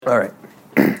All right.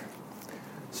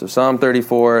 So Psalm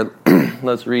 34,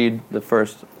 let's read the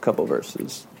first couple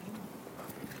verses.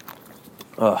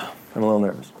 I'm a little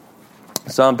nervous.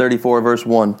 Psalm 34, verse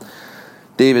 1.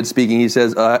 David speaking, he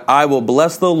says, I will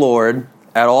bless the Lord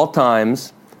at all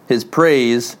times. His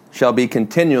praise shall be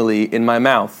continually in my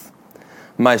mouth.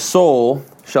 My soul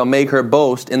shall make her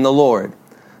boast in the Lord.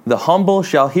 The humble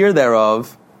shall hear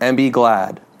thereof and be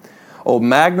glad. O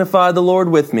magnify the Lord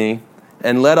with me,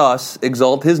 and let us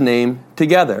exalt his name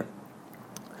together.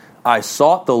 I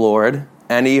sought the Lord,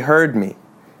 and he heard me,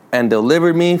 and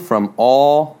delivered me from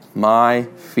all my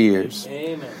fears.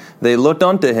 Amen. They looked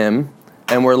unto him,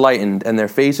 and were lightened, and their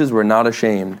faces were not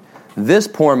ashamed. This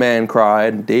poor man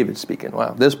cried, David speaking,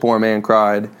 wow. This poor man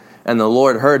cried, and the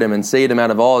Lord heard him, and saved him out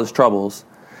of all his troubles.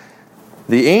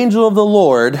 The angel of the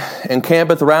Lord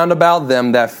encampeth round about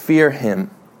them that fear him,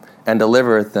 and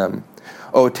delivereth them.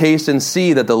 O taste and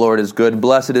see that the Lord is good.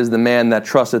 Blessed is the man that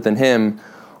trusteth in him.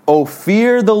 O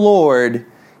fear the Lord,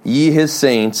 ye his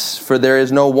saints, for there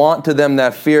is no want to them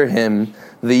that fear him.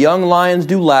 The young lions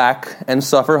do lack and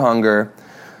suffer hunger,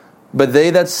 but they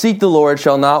that seek the Lord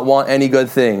shall not want any good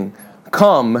thing.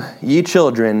 Come, ye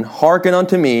children, hearken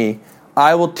unto me.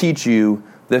 I will teach you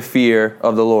the fear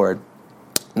of the Lord.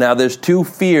 Now there's two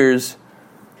fears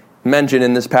mentioned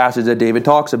in this passage that David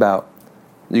talks about.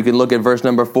 You can look at verse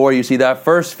number 4. You see that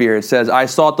first fear. It says, I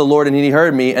sought the Lord and he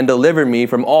heard me and delivered me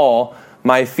from all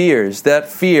my fears.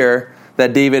 That fear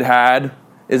that David had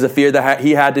is a fear that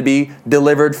he had to be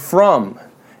delivered from.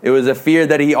 It was a fear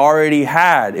that he already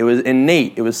had. It was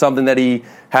innate. It was something that he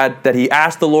had, that he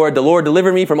asked the Lord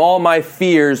deliver me from all my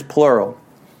fears, plural.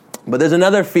 But there's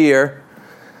another fear,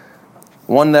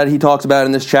 one that he talks about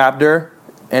in this chapter.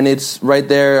 And it's right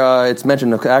there, it's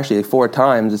mentioned actually 4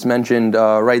 times. It's mentioned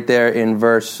right there in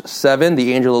verse 7.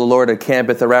 The angel of the Lord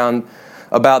encampeth around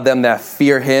about them that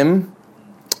fear him.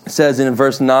 It says in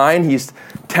verse 9, he's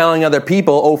telling other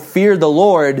people, oh, fear the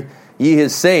Lord, ye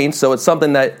his saints. So it's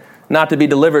something that not to be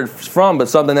delivered from, but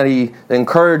something that he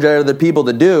encouraged other people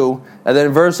to do. And then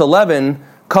in verse 11,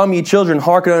 come ye children,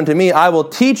 hearken unto me. I will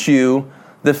teach you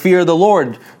the fear of the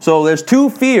Lord. So there's 2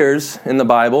 fears in the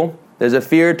Bible. There's a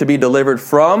fear to be delivered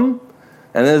from,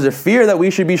 and there's a fear that we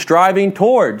should be striving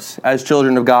towards as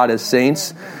children of God, as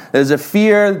saints. There's a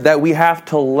fear that we have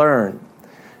to learn.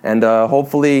 And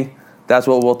hopefully that's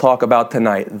what we'll talk about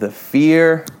tonight, the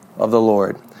fear of the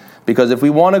Lord. Because if we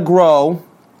want to grow,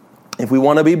 if we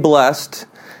want to be blessed,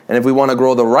 and if we want to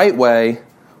grow the right way,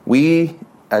 we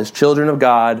as children of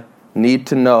God need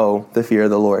to know the fear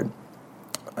of the Lord.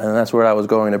 And that's where I was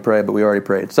going to pray, but we already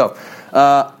prayed. So,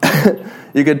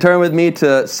 you can turn with me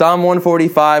to Psalm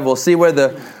 145. We'll see where the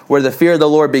fear of the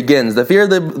Lord begins. The fear of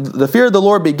the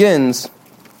Lord begins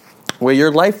where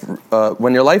your life,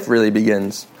 when your life really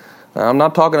begins. Now, I'm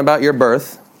not talking about your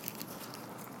birth.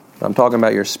 I'm talking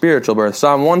about your spiritual birth.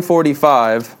 Psalm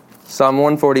 145.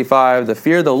 The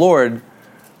fear of the Lord,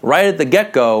 right at the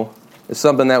get-go, is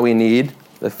something that we need.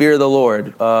 The fear of the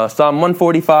Lord. Psalm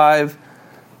 145.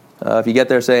 If you get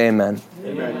there, say amen.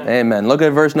 Amen. Amen. Look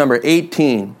at verse number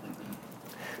 18.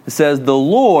 It says, the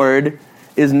Lord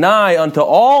is nigh unto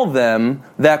all them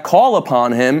that call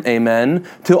upon him. Amen.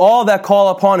 To all that call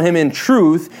upon him in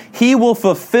truth, he will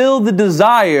fulfill the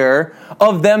desire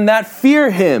of them that fear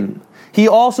him. He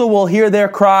also will hear their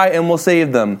cry and will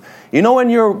save them. You know when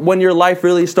your life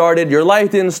really started? Your life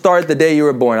didn't start the day you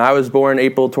were born. I was born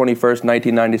April 21st,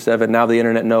 1997. Now the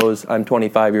internet knows I'm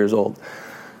 25 years old.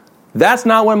 That's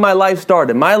not when my life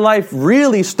started. My life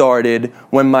really started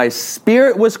when my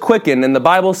spirit was quickened, and the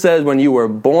Bible says when you were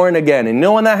born again. And you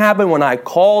know when that happened? When I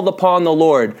called upon the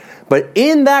Lord. But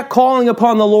in that calling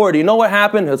upon the Lord, you know what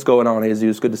happened? What's going on,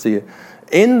 Jesus? Good to see you.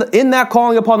 In that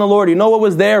calling upon the Lord, you know what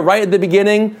was there right at the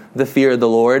beginning? The fear of the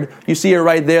Lord. You see it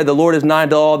right there. The Lord is nigh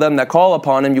to all them that call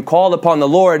upon him. You call upon the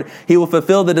Lord, he will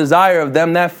fulfill the desire of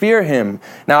them that fear him.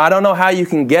 Now, I don't know how you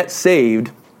can get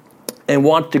saved and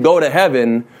want to go to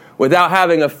heaven without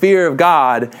having a fear of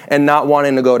God and not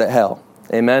wanting to go to hell.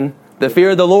 Amen? The fear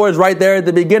of the Lord is right there at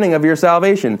the beginning of your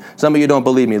salvation. Some of you don't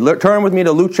believe me. Turn with me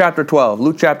to Luke chapter 12.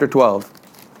 Luke chapter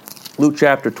 12. Luke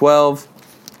chapter 12.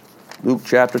 Luke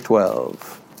chapter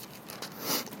 12.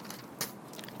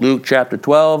 Luke chapter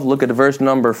 12. Look at verse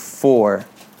number 4.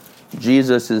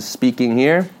 Jesus is speaking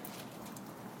here.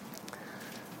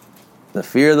 The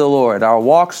fear of the Lord. Our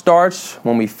walk starts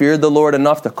when we fear the Lord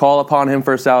enough to call upon him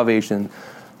for salvation.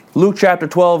 Luke chapter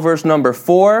 12, verse number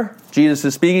 4, Jesus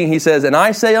is speaking. He says, and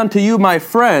I say unto you, my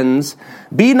friends,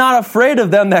 be not afraid of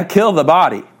them that kill the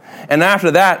body, and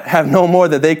after that have no more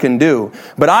that they can do.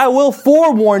 But I will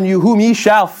forewarn you whom ye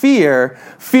shall fear.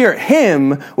 Fear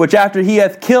him, which after he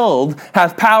hath killed,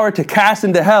 hath power to cast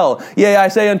into hell. Yea, I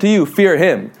say unto you, fear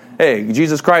him. Hey,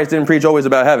 Jesus Christ didn't preach always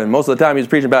about heaven. Most of the time he's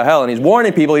preaching about hell, and he's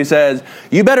warning people. He says,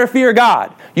 you better fear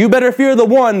God. You better fear the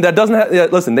one that doesn't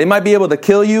have... Listen, they might be able to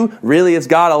kill you. Really, it's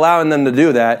God allowing them to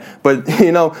do that. But,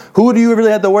 who do you really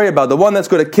have to worry about? The one that's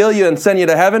going to kill you and send you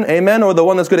to heaven, amen? Or the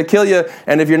one that's going to kill you,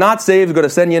 and if you're not saved, is going to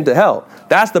send you into hell.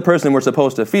 That's the person we're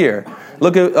supposed to fear.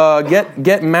 Look at,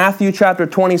 get Matthew chapter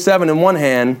 27 in one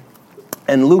hand,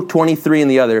 and Luke 23 in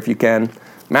the other, if you can.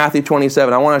 Matthew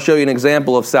 27. I want to show you an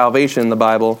example of salvation in the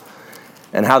Bible,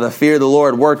 and how the fear of the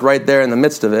Lord worked right there in the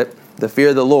midst of it. The fear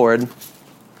of the Lord.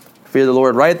 Fear the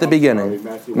Lord right at the beginning.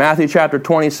 Matthew chapter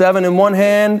 27 in one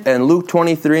hand and Luke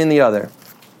 23 in the other.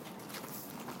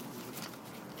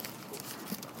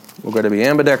 We're going to be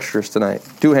ambidextrous tonight.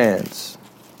 Two hands.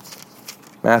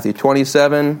 Matthew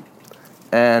 27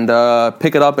 and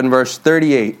pick it up in verse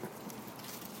 38.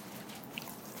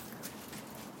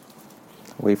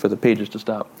 Wait for the pages to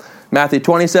stop. Matthew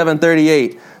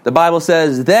 27:38. The Bible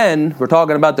says, then, we're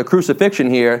talking about the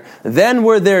crucifixion here, then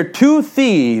were there two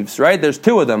thieves, right? There's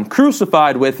two of them,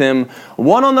 crucified with him,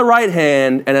 one on the right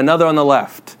hand and another on the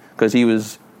left, because he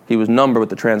was numbered with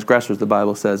the transgressors, the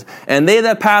Bible says. And they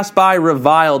that passed by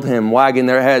reviled him, wagging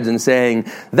their heads and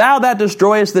saying, thou that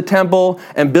destroyest the temple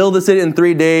and buildest it in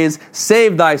 3 days,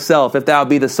 save thyself if thou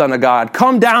be the Son of God.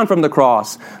 Come down from the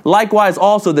cross. Likewise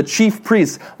also the chief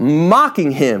priests,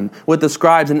 mocking him with the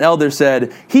scribes and elders,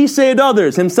 said, he saved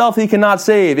others, himself he cannot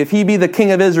save. If he be the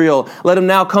King of Israel, let him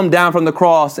now come down from the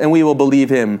cross, and we will believe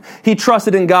him. He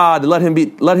trusted in God, let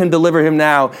him deliver him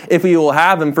now, if we will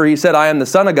have him, for he said, I am the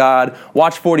Son of God.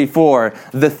 Watch 44.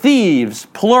 The thieves,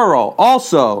 plural,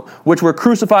 also, which were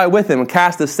crucified with him,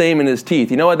 cast the same in his teeth.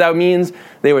 You know what that means?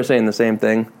 They were saying the same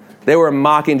thing. They were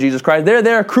mocking Jesus Christ. They're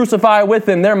there crucified with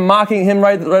him. They're mocking him,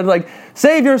 right? Like,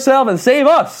 save yourself and save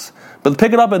us. But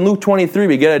pick it up in Luke 23.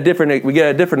 We get a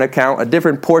different account, a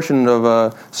different portion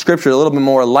of Scripture, a little bit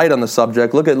more light on the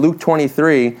subject. Look at Luke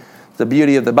 23. The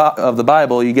beauty of the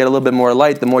Bible, you get a little bit more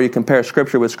light the more you compare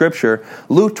Scripture with Scripture.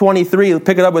 Luke 23,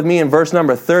 pick it up with me in verse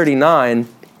number 39.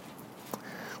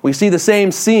 We see the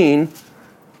same scene,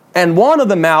 and one of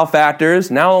the malefactors,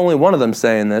 now only one of them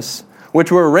saying this,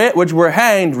 which were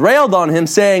hanged, railed on him,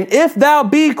 saying, if thou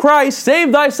be Christ,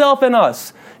 save thyself and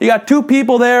us. You got two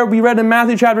people there, we read in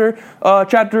Matthew chapter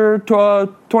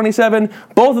 27,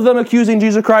 both of them accusing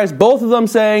Jesus Christ, both of them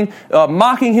saying,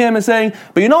 mocking him and saying,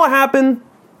 but you know what happened?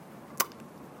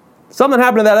 Something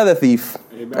happened to that other thief.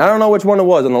 Amen. I don't know which one it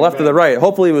was, on the left or the right.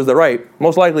 Hopefully it was the right.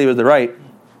 Most likely it was the right.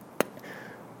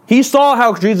 He saw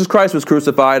how Jesus Christ was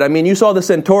crucified. I mean, you saw the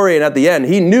centurion at the end.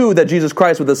 He knew that Jesus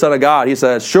Christ was the Son of God. He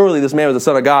said, surely this man was the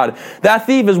Son of God. That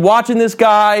thief is watching this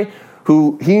guy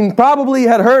who he probably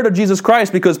had heard of Jesus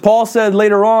Christ, because Paul said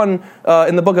later on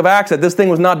in the book of Acts that this thing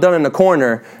was not done in a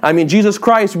corner. I mean, Jesus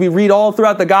Christ, we read all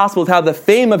throughout the Gospels how the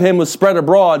fame of him was spread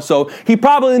abroad. So he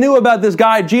probably knew about this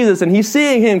guy Jesus, and he's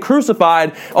seeing him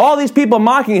crucified, all these people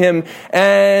mocking him,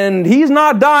 and he's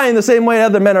not dying the same way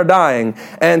other men are dying.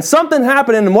 And something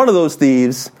happened in one of those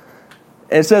thieves.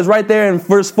 It says right there in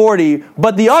verse 40,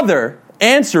 but the other,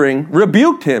 answering,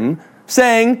 rebuked him,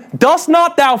 saying, dost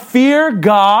not thou fear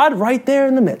God? Right there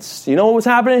in the midst. You know what was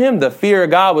happening to him? The fear of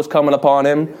God was coming upon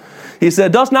him. He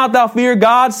said, dost not thou fear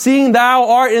God, seeing thou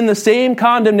art in the same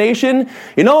condemnation?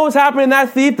 You know what was happening to that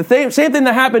thief? The same thing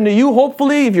that happened to you,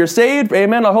 hopefully, if you're saved.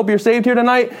 Amen. I hope you're saved here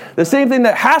tonight. The same thing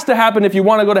that has to happen if you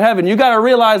want to go to heaven. You got to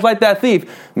realize, like that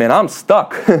thief, man, I'm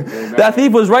stuck. That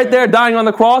thief was right there dying on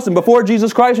the cross, and before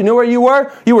Jesus Christ, you know where you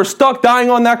were? You were stuck dying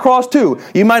on that cross too.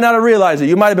 You might not have realized it.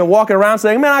 You might have been walking around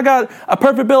saying, man, I got a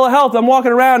perfect bill of health. I'm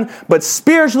walking around. But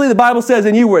spiritually, the Bible says,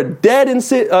 and you were dead in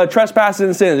trespasses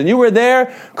and sins. And you were there,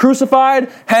 crucified,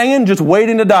 hanging, just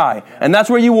waiting to die. And that's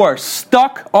where you were,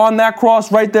 stuck on that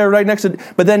cross right there, right next to...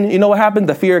 But then, you know what happened?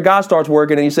 The fear of God starts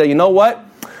working, and you say, you know what?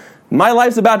 My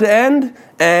life's about to end,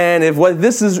 and if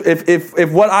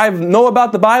what I know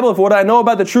about the Bible, if what I know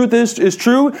about the truth is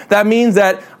true, that means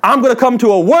that I'm going to come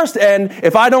to a worse end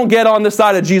if I don't get on this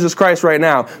side of Jesus Christ right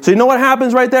now. So you know what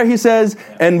happens right there? He says,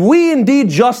 and we indeed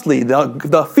justly,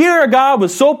 the fear of God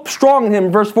was so strong in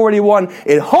him, verse 41,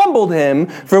 it humbled him,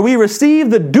 for we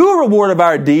received the due reward of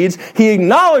our deeds. He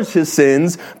acknowledged his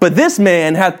sins, but this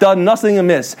man hath done nothing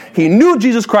amiss. He knew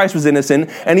Jesus Christ was innocent,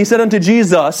 and he said unto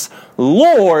Jesus,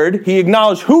 Lord, he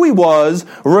acknowledged who he was,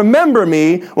 remember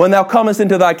me when thou comest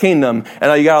into thy kingdom.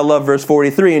 And you got to love verse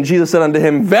 43. And Jesus said unto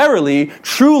him, verily,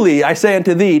 truly, I say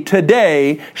unto thee,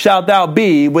 today shalt thou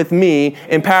be with me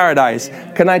in paradise.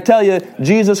 Can I tell you,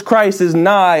 Jesus Christ is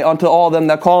nigh unto all them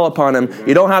that call upon him.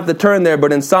 You don't have to turn there,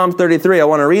 but in Psalm 33, I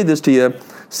want to read this to you.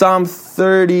 Psalm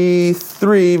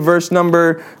 33, verse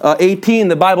number 18,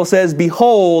 the Bible says,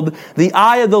 behold, the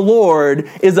eye of the Lord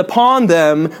is upon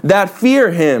them that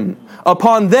fear him,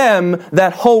 upon them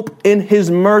that hope in his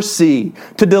mercy,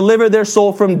 to deliver their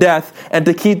soul from death and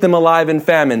to keep them alive in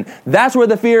famine. That's where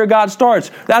the fear of God starts.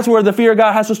 That's where the fear of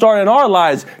God has to start in our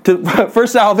lives for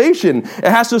salvation. It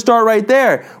has to start right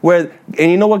there. And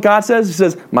you know what God says? He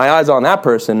says, my eye's on that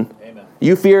person. Amen.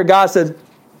 You fear God, says,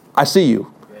 I see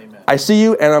you. I see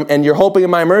you, and you're hoping in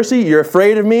my mercy. You're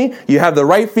afraid of me. You have the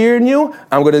right fear in you.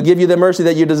 I'm going to give you the mercy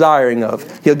that you're desiring of.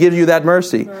 He'll give you that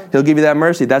mercy. He'll give you that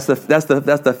mercy. That's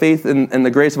the faith and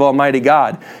the grace of Almighty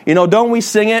God. You know, don't we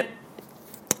sing it?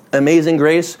 Amazing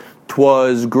Grace.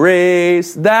 'Twas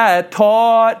grace that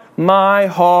taught my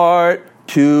heart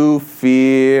to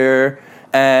fear,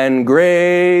 and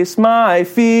grace my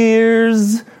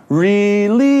fears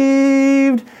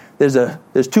relieved.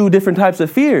 There's two different types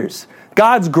of fears.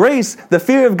 God's grace, the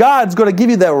fear of God is going to give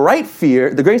you the right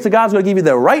fear. The grace of God is going to give you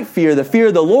the right fear, the fear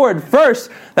of the Lord first.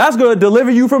 That's going to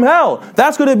deliver you from hell.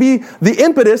 That's going to be the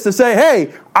impetus to say,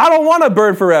 hey, I don't want to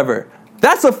burn forever.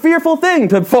 That's a fearful thing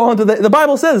to fall into the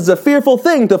Bible says it's a fearful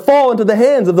thing to fall into the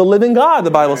hands of the living God,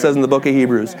 the Bible says in the book of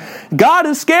Hebrews. God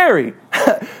is scary.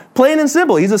 Plain and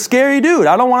simple. He's a scary dude.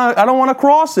 I don't want to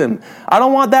cross him. I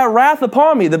don't want that wrath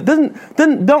upon me. Doesn't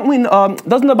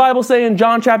the Bible say in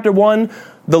John chapter 1,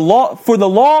 the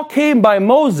law came by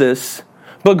Moses,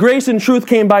 but grace and truth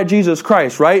came by Jesus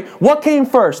Christ, right? What came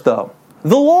first, though?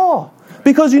 The law.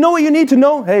 Because you know what you need to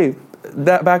know? Hey,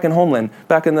 that back in Homeland,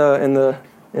 back in the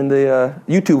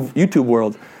YouTube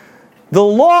world. The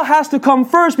law has to come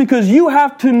first because you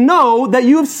have to know that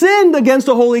you have sinned against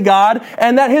a holy God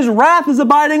and that his wrath is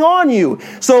abiding on you.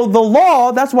 So the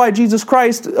law, that's why Jesus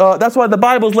Christ, that's why the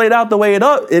Bible's laid out the way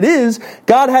it is.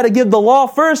 God had to give the law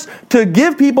first to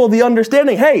give people the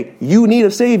understanding, hey, you need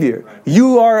a Savior.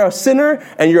 You are a sinner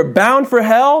and you're bound for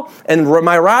hell and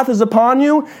my wrath is upon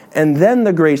you. And then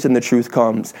the grace and the truth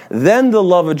comes. Then the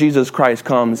love of Jesus Christ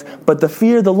comes. But the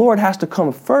fear of the Lord has to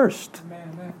come first.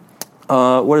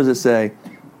 What does it say?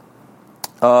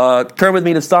 Turn with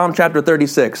me to Psalm chapter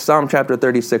 36. Psalm chapter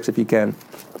 36, if you can.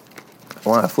 I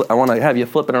want to have you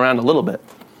flipping around a little bit.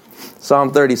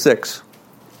 Psalm 36.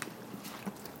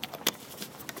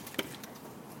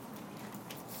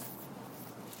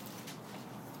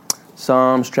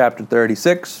 Psalms chapter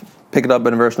 36. Pick it up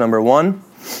in verse number 1.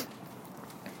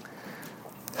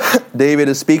 David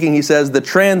is speaking. He says, the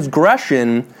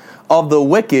transgression of the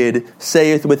wicked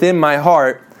saith within my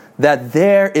heart, that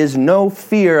there is no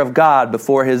fear of God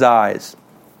before his eyes.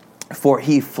 For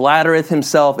he flattereth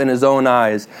himself in his own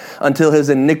eyes, until his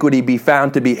iniquity be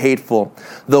found to be hateful.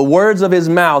 The words of his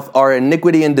mouth are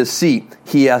iniquity and deceit.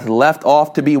 He hath left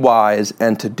off to be wise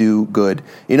and to do good.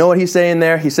 You know what he's saying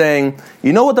there? He's saying,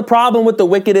 you know what the problem with the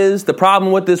wicked is? The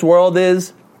problem with this world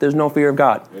is? There's no fear of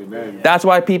God. Amen. That's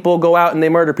why people go out and they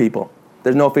murder people.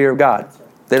 There's no fear of God.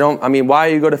 Why are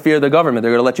you going to fear the government?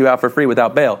 They're going to let you out for free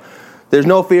without bail. There's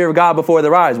no fear of God before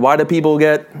their eyes. Why do people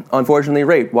get, unfortunately,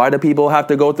 raped? Why do people have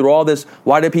to go through all this?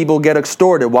 Why do people get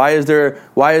extorted? Why is there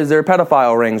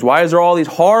pedophile rings? Why is there all these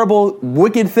horrible,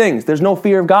 wicked things? There's no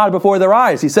fear of God before their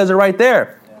eyes. He says it right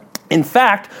there. In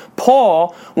fact,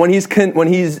 Paul, when he's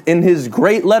in his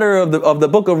great letter of the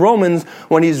book of Romans,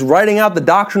 when he's writing out the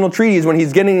doctrinal treatise, when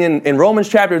he's getting in Romans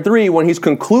chapter 3, when he's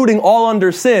concluding all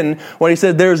under sin, when he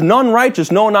says there's none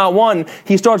righteous, no, not one,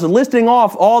 he starts listing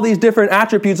off all these different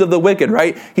attributes of the wicked,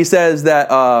 right? He says that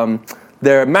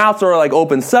their mouths are like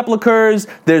open sepulchres.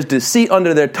 There's deceit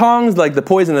under their tongues, like the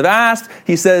poison of asps.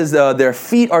 He says their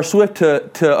feet are swift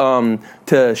to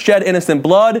shed innocent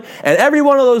blood. And every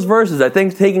one of those verses, I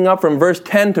think taking up from verse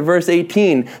 10 to verse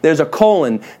 18, there's a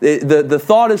colon. The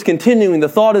thought is continuing,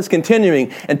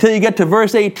 until you get to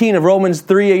verse 18 of Romans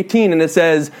 3:18, and it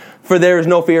says, for there is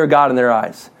no fear of God in their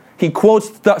eyes. He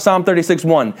quotes Psalm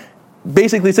 36:1.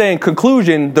 Basically saying,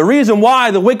 conclusion, the reason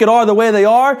why the wicked are the way they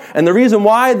are, and the reason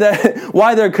why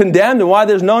they're condemned and why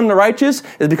there's none righteous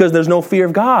is because there's no fear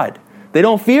of God. They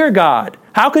don't fear God.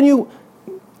 How can you?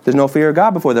 There's no fear of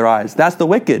God before their eyes. That's the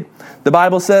wicked. The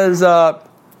Bible says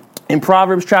in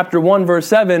Proverbs chapter 1, verse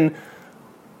 7,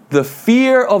 the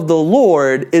fear of the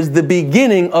Lord is the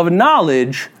beginning of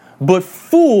knowledge, but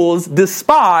fools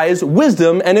despise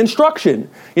wisdom and instruction.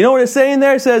 You know what it's saying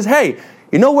there? It says, hey,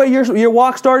 you know where your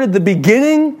walk started? The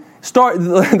beginning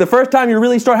the first time you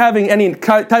really start having any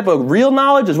type of real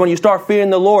knowledge is when you start fearing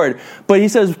the Lord. But he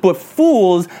says, but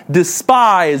fools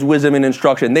despise wisdom and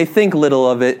instruction. They think little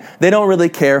of it. They don't really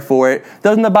care for it.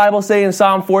 Doesn't the Bible say in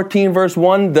Psalm 14 verse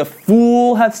 1, the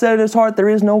fool hath said in his heart, there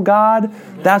is no God?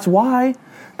 That's why.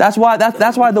 That's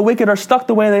why the wicked are stuck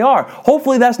the way they are.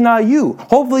 Hopefully that's not you.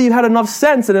 Hopefully you had enough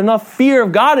sense and enough fear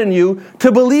of God in you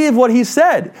to believe what he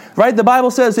said. Right? The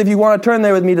Bible says, if you want to turn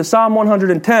there with me to Psalm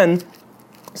 110,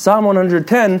 Psalm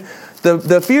 110,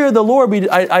 the fear of the Lord,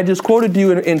 I just quoted to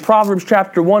you in Proverbs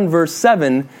chapter 1, verse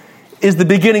 7, is the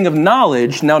beginning of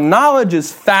knowledge. Now, knowledge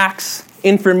is facts,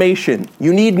 information.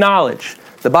 You need knowledge.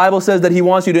 The Bible says that he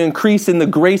wants you to increase in the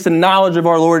grace and knowledge of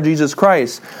our Lord Jesus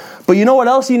Christ. But you know what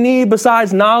else you need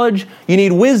besides knowledge? You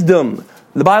need wisdom.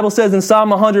 The Bible says in Psalm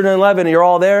 111, you're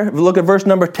all there, look at verse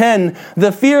number 10,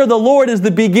 the fear of the Lord is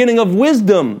the beginning of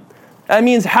wisdom. That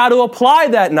means how to apply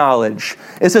that knowledge.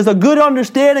 It says, a good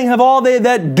understanding have all they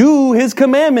that do his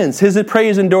commandments. His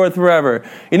praise endureth forever.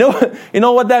 You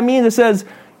know what that means? It says,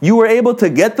 you were able to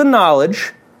get the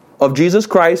knowledge of Jesus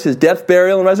Christ, his death,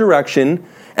 burial, and resurrection,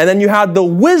 and then you had the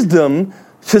wisdom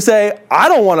to say, I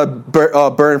don't want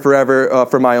to burn forever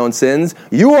for my own sins.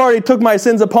 You already took my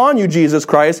sins upon you, Jesus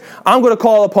Christ. I'm going to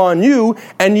call upon you.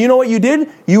 And you know what you did?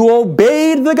 You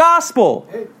obeyed the gospel.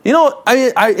 You know,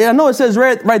 I know it says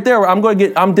right there, I'm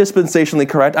dispensationally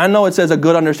correct. I know it says a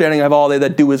good understanding of all they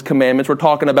that do his commandments. We're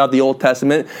talking about the Old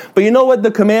Testament. But you know what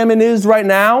the commandment is right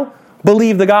now?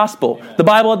 Believe the gospel. The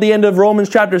Bible at the end of Romans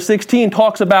chapter 16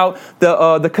 talks about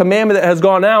the commandment that has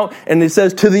gone out, and it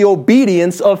says to the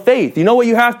obedience of faith. You know what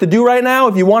you have to do right now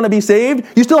if you want to be saved?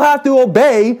 You still have to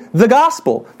obey the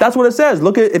gospel. That's what it says.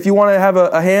 Look at, if you want to have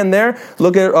a hand there,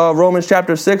 look at Romans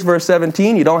chapter 6 verse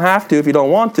 17. You don't have to if you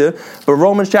don't want to. But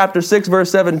Romans chapter 6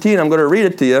 verse 17, I'm going to read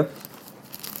it to you.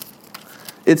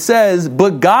 It says,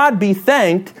 but God be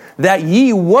thanked that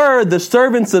ye were the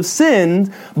servants of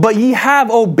sin, but ye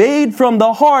have obeyed from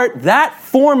the heart that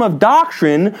form of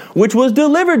doctrine which was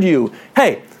delivered you.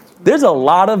 Hey, there's a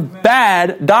lot of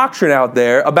bad doctrine out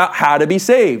there about how to be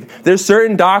saved. There's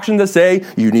certain doctrines that say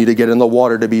you need to get in the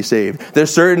water to be saved.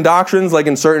 There's certain doctrines, like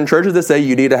in certain churches, that say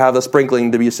you need to have a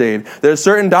sprinkling to be saved. There's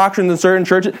certain doctrines in certain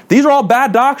churches. These are all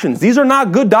bad doctrines. These are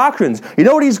not good doctrines. You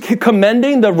know what he's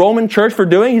commending the Roman church for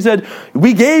doing? He said,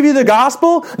 we gave you the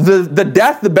gospel, the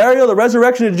death, the burial, the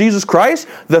resurrection of Jesus Christ,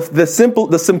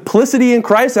 the simplicity in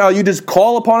Christ, how you just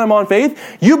call upon him on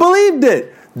faith. You believed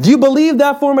it. Do you believe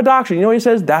that form of doctrine? You know what he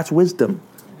says? That's wisdom.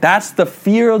 That's the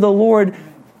fear of the Lord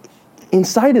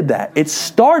incited that. It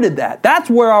started that. That's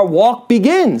where our walk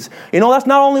begins. You know, that's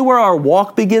not only where our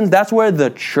walk begins, that's where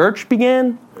the church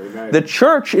began. Amen. The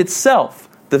church itself,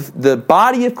 the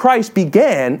body of Christ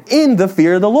began in the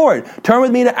fear of the Lord. Turn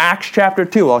with me to Acts chapter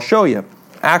 2. I'll show you.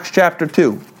 Acts chapter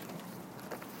 2.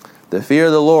 The fear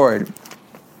of the Lord.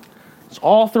 It's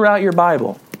all throughout your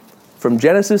Bible. From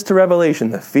Genesis to Revelation,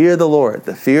 the fear of the Lord,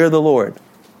 the fear of the Lord.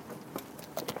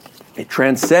 It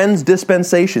transcends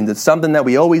dispensations. It's something that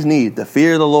we always need, the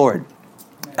fear of the Lord.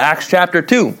 Acts chapter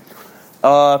 2.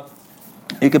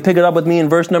 You can pick it up with me in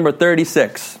verse number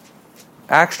 36.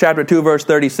 Acts chapter 2, verse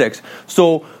 36.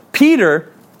 So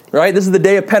Peter, right, this is the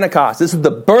day of Pentecost. This is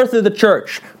the birth of the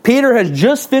church. Peter has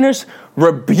just finished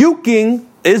rebuking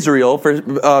Israel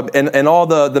and all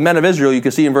the men of Israel. You can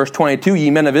see in verse 22,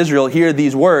 ye men of Israel, hear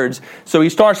these words. So he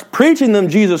starts preaching them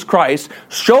Jesus Christ,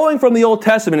 showing from the Old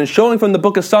Testament and showing from the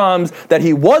book of Psalms that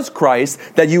he was Christ,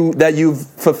 that you've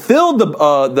fulfilled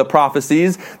the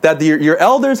prophecies, that your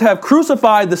elders have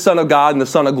crucified the Son of God and the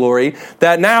Son of glory,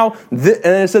 that now, and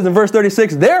it says in verse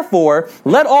 36, therefore,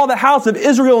 let all the house of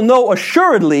Israel know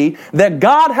assuredly that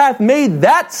God hath made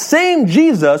that same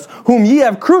Jesus whom ye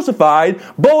have crucified,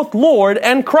 both Lord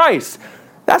and Christ.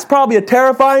 That's probably a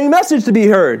terrifying message to be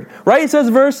heard, right? It says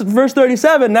verse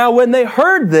 37, now when they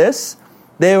heard this,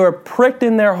 they were pricked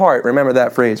in their heart. Remember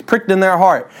that phrase, pricked in their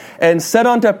heart, and said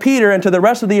unto Peter and to the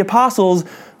rest of the apostles,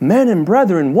 men and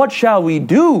brethren, what shall we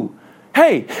do?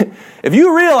 Hey, if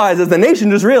you realize, as the nation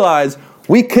just realized,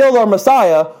 we killed our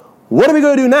Messiah, what are we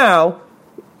going to do now?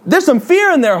 There's some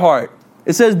fear in their heart.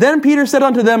 It says, then Peter said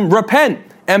unto them, repent,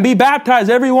 and be baptized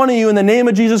every one of you in the name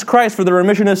of Jesus Christ for the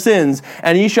remission of sins,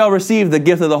 and ye shall receive the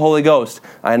gift of the Holy Ghost.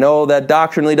 I know that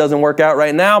doctrinally doesn't work out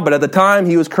right now, but at the time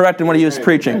he was correct in what he was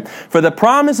preaching. For the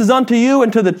promise is unto you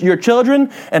and to your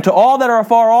children, and to all that are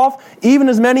afar off, even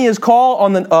as many as call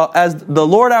on as the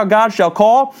Lord our God shall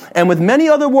call. And with many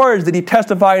other words did he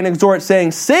testify and exhort,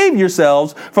 saying, save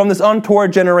yourselves from this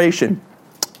untoward generation.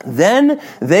 Then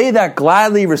they that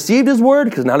gladly received his word,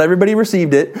 because not everybody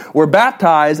received it, were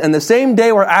baptized, and the same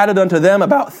day were added unto them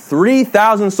about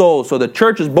 3,000 souls. So the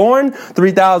church is born,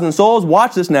 3,000 souls.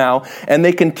 Watch this now. And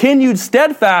they continued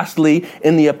steadfastly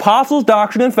in the apostles'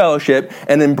 doctrine and fellowship,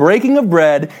 and in breaking of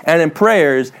bread, and in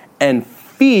prayers, and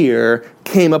fear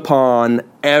came upon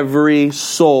every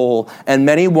soul, and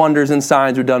many wonders and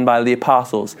signs were done by the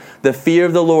apostles. The fear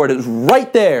of the Lord is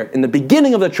right there in the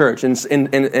beginning of the church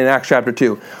in Acts chapter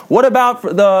 2. What about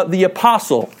the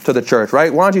apostle to the church,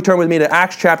 right? Why don't you turn with me to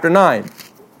Acts chapter 9?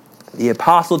 The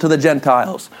apostle to the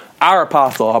Gentiles. Our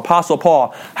apostle, Apostle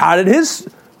Paul. How did his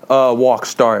walk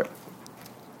start?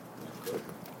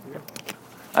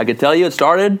 I could tell you it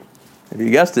started, if you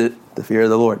guessed it, the fear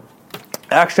of the Lord.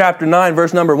 Acts chapter 9,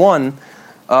 verse number 1,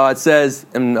 it says,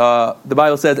 the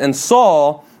Bible says, and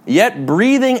Saul, yet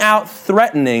breathing out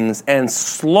threatenings and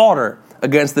slaughter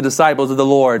against the disciples of the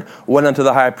Lord, went unto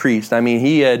the high priest. I mean,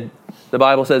 the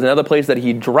Bible says in another place that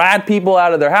he dragged people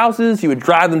out of their houses, he would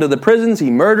drive them to the prisons, he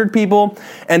murdered people,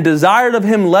 and desired of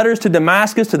him letters to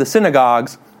Damascus, to the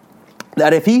synagogues,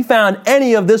 that if he found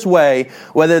any of this way,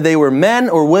 whether they were men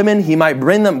or women, he might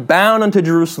bring them bound unto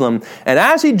Jerusalem. And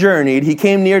as he journeyed, he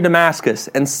came near Damascus,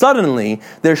 and suddenly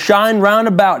there shined round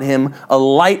about him a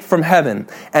light from heaven.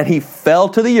 And he fell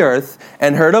to the earth,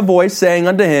 and heard a voice saying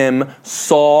unto him,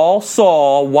 Saul,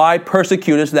 Saul, why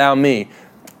persecutest thou me?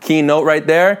 Key note right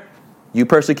there. You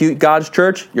persecute God's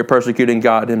church, you're persecuting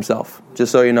God himself.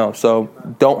 Just so you know. So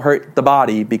don't hurt the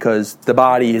body, because the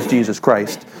body is Jesus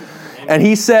Christ. And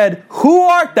he said, Who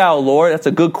art thou, Lord? That's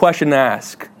a good question to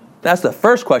ask. That's the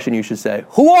first question you should say.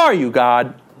 Who are you,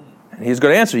 God? And he's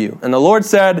going to answer you. And the Lord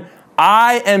said,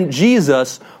 I am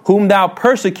Jesus, whom thou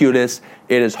persecutest.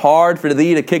 It is hard for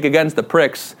thee to kick against the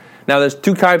pricks. Now, there's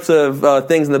two types of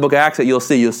things in the book of Acts that you'll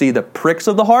see. You'll see the pricks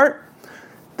of the heart.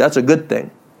 That's a good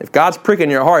thing. If God's pricking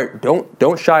your heart,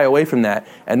 don't shy away from that.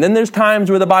 And then there's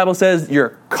times where the Bible says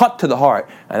you're cut to the heart.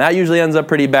 And that usually ends up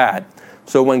pretty bad.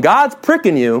 So when God's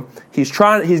pricking you, He's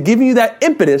giving you that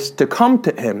impetus to come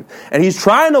to Him. And He's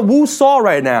trying to woo Saul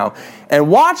right now. And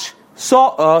watch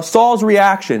Saul's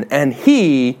reaction. And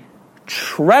he,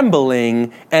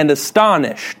 trembling and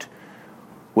astonished.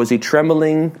 Was he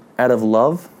trembling out of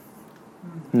love?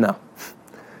 No.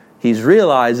 He's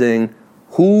realizing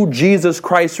who Jesus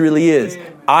Christ really is.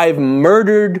 I've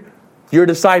murdered your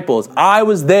disciples. I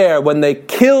was there when they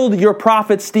killed your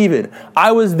prophet Stephen.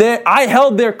 I was there. I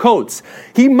held their coats.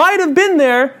 He might have been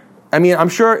there. I mean, I'm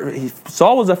sure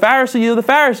Saul was a Pharisee of the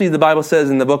Pharisees, the Bible says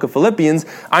in the book of Philippians.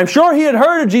 I'm sure he had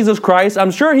heard of Jesus Christ.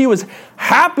 I'm sure he was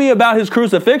happy about his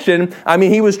crucifixion. I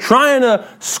mean, he was trying to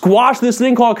squash this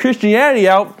thing called Christianity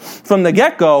out from the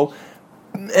get-go.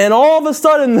 And all of a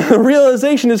sudden, the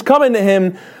realization is coming to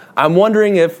him. I'm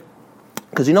wondering if,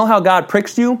 because you know how God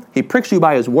pricks you? He pricks you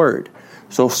by His word.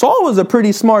 So Saul was a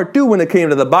pretty smart dude when it came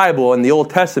to the Bible and the Old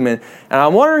Testament. And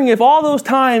I'm wondering if all those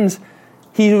times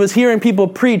he was hearing people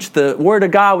preach, the word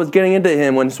of God was getting into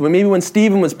him. Maybe when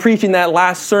Stephen was preaching that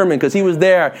last sermon, because he was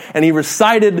there and he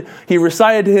recited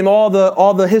to him all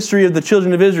the history of the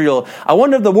children of Israel. I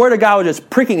wonder if the word of God was just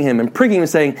pricking him and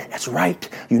saying, that's right.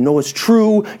 You know it's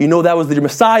true. You know that was the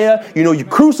Messiah. You know you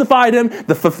crucified him.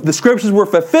 The scriptures were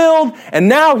fulfilled. And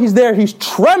now he's there. He's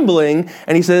trembling.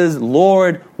 And he says,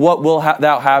 Lord, what will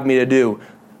thou have me to do?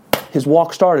 His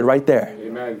walk started right there.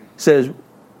 Amen. He says,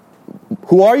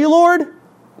 who are you, Lord?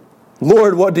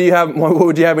 Lord, what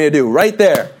would you have me to do? Right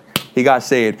there, he got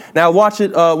saved. Now watch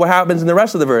it. What happens in the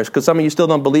rest of the verse? Because some of you still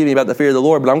don't believe me about the fear of the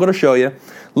Lord, but I'm going to show you.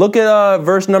 Look at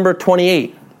verse number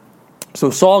 28. So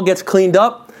Saul gets cleaned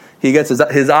up. He gets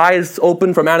his eyes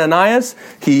open from Ananias.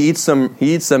 He eats some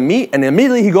meat, and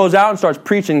immediately he goes out and starts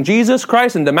preaching Jesus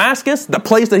Christ in Damascus, the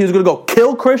place that he was going to go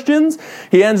kill Christians.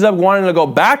 He ends up wanting to go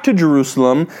back to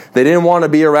Jerusalem. They didn't want to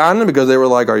be around him because they were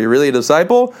like, "Are you really a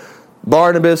disciple?"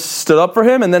 Barnabas stood up for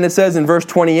him, and then it says in verse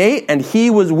 28, and he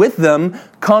was with them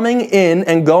coming in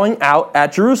and going out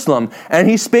at Jerusalem. And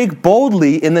he spake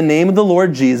boldly in the name of the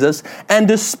Lord Jesus, and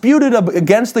disputed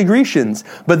against the Grecians.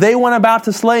 But they went about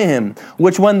to slay him,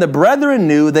 which when the brethren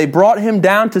knew, they brought him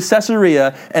down to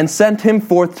Caesarea, and sent him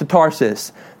forth to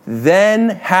Tarsus. Then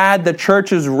had the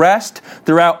churches rest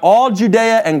throughout all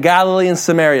Judea and Galilee and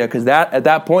Samaria, because at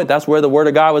that point, that's where the word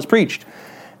of God was preached.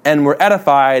 And were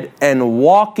edified, and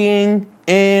walking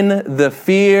in the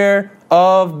fear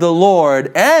of the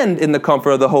Lord and in the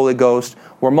comfort of the Holy Ghost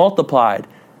were multiplied.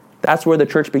 That's where the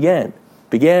church began.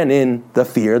 Began in the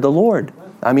fear of the Lord.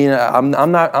 I mean,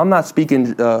 I'm not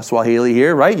speaking Swahili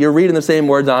here, right? You're reading the same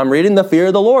words I'm reading. The fear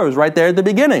of the Lord was right there at the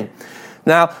beginning.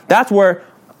 Now, that's where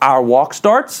our walk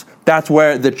starts. That's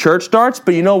where the church starts.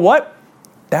 But you know what?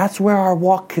 That's where our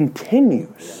walk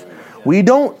continues. We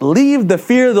don't leave the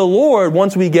fear of the Lord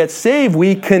once we get saved.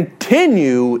 We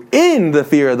continue in the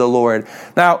fear of the Lord.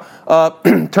 Now,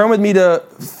 turn with me to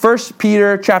 1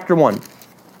 Peter chapter 1.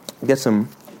 Get some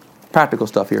practical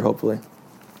stuff here, hopefully.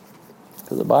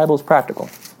 Because the Bible is practical.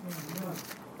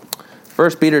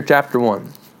 1 Peter chapter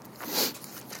 1.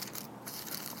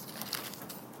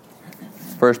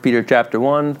 1 Peter chapter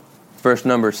 1, verse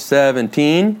number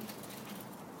 17.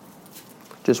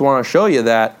 Just want to show you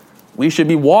that we should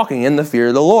be walking in the fear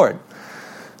of the Lord.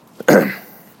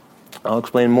 I'll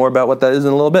explain more about what that is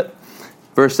in a little bit.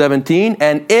 Verse 17,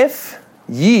 and if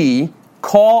ye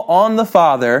call on the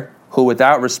Father, who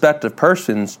without respect of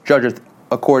persons judgeth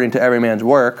according to every man's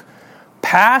work,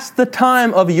 pass the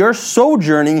time of your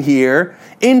sojourning here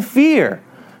in fear.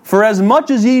 For as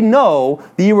much as ye know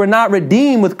that ye were not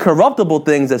redeemed with corruptible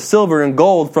things as silver and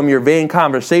gold from your vain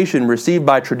conversation received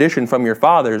by tradition from your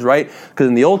fathers, right? Because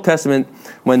in the Old Testament,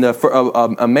 when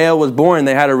a male was born,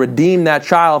 they had to redeem that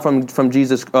child from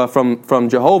Jesus, from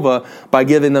Jehovah by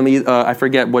giving them, I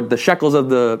forget what the shekels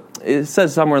of it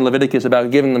says somewhere in Leviticus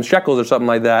about giving them shekels or something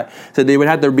like that. So they would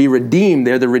have to be redeemed.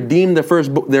 They had to redeem their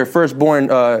firstborn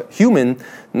human,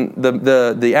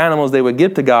 the animals they would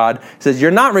give to God. He says,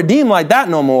 you're not redeemed like that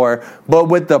no more, but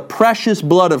with the precious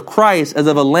blood of Christ as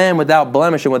of a lamb without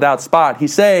blemish and without spot.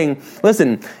 He's saying,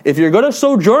 listen, if you're going to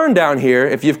sojourn down here,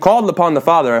 if you've called upon the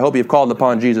Father, I hope you've called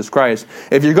upon Jesus Christ.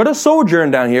 If you're going to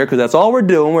sojourn down here, because that's all we're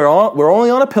doing, we're only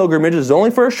on a pilgrimage, it's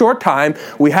only for a short time,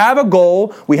 we have a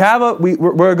goal, we're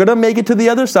going to make it to the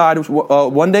other side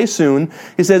one day soon.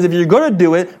 He says, if you're going to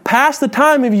do it, pass the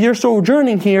time of your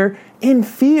sojourning here in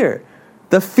fear.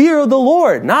 The fear of the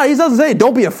Lord. Now, he doesn't say,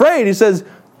 don't be afraid. He says,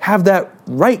 have that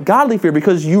right godly fear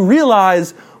because you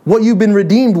realize what you've been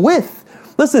redeemed with.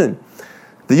 Listen,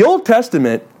 the Old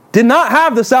Testament did not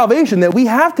have the salvation that we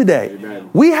have today. Amen.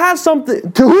 We have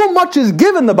something, to whom much is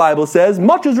given, the Bible says,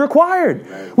 much is required.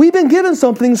 Amen. We've been given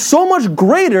something so much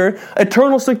greater,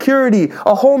 eternal security,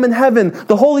 a home in heaven,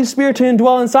 the Holy Spirit to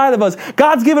indwell inside of us.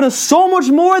 God's given us so much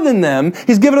more than them.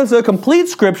 He's given us a complete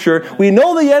scripture. We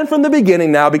know the end from the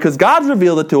beginning now because God's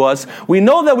revealed it to us. We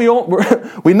know that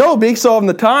we know based on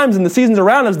the times and the seasons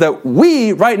around us that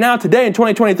we, right now, today in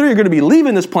 2023, are going to be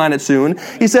leaving this planet soon.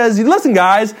 He says, listen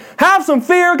guys, have some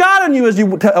fear of God in you as you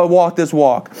walk this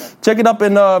walk. Check it up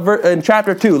in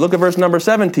chapter 2. Look at verse number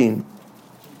 17.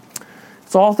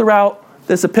 It's all throughout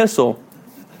this epistle.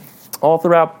 All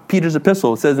throughout Peter's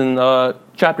epistle. It says in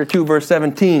chapter 2, verse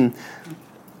 17,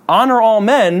 honor all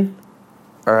men,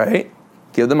 all right?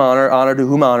 Give them honor. Honor to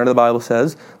whom honor, the Bible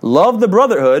says. Love the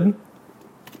brotherhood.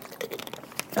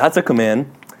 That's a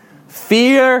command.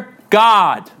 Fear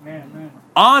God. Amen.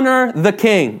 Honor the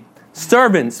king.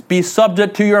 Servants, be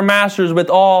subject to your masters with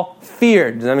all fear.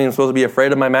 Does that mean I'm supposed to be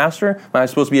afraid of my master? Am I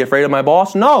supposed to be afraid of my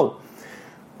boss? No.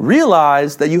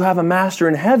 Realize that you have a master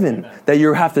in heaven that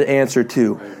you have to answer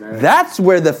to. Amen. That's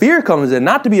where the fear comes in.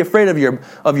 Not to be afraid of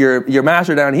your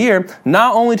master down here,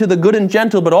 not only to the good and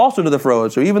gentle, but also to the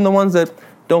froward. So even the ones that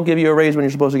don't give you a raise when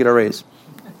you're supposed to get a raise.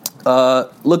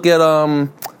 Look at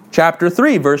chapter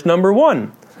 3, verse number 1.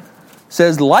 It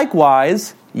says,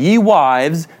 likewise, ye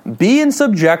wives, be in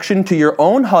subjection to your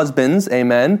own husbands,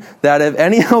 amen, that if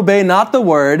any obey not the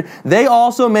word, they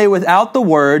also may without the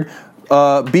word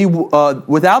be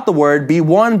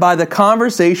won by the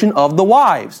conversation of the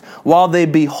wives, while they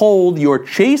behold your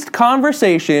chaste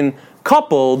conversation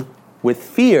coupled with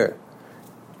fear.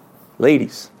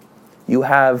 Ladies, you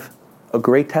have a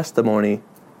great testimony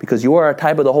because you are a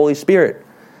type of the Holy Spirit.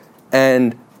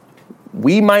 And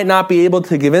we might not be able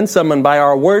to convince someone by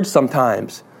our words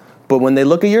sometimes, but when they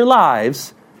look at your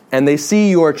lives and they see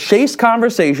your chaste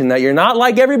conversation, that you're not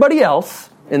like everybody else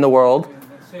in the world,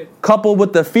 coupled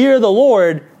with the fear of the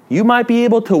Lord, you might be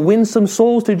able to win some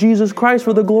souls to Jesus Christ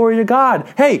for the glory of God.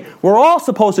 Hey, we're all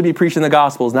supposed to be preaching the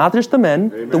Gospels, not just the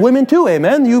men, amen. The women too,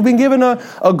 amen. You've been given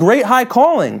a great high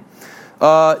calling.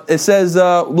 It says,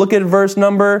 look at verse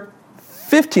number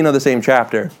 15 of the same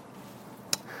chapter.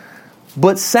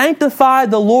 But sanctify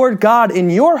the Lord God in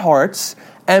your hearts,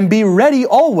 and be ready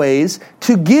always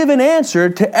to give an answer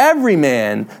to every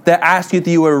man that asketh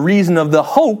you a reason of the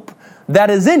hope that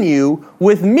is in you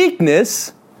with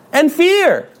meekness and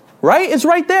fear. Right? It's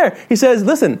right there. He says,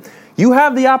 listen, You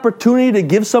have the opportunity to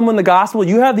give someone the gospel.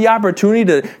 You have the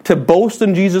opportunity to boast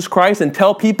in Jesus Christ and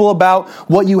tell people about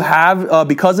what you have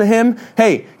because of him.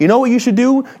 Hey, you know what you should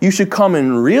do? You should come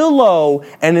in real low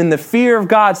and in the fear of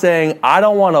God saying, I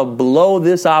don't want to blow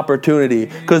this opportunity.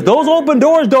 Because those open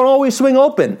doors don't always swing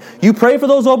open. You pray for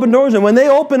those open doors, and when they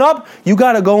open up, you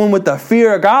got to go in with the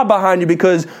fear of God behind you,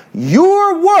 because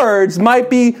your words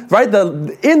might be, right,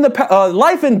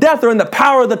 life and death are in the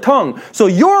power of the tongue. So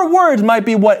your words might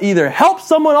be what either helps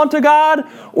someone unto God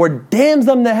or damns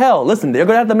them to hell. Listen, they're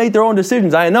going to have to make their own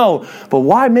decisions, I know, but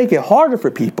why make it harder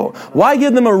for people? Why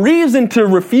give them a reason to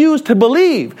refuse to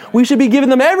believe? We should be giving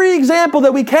them every example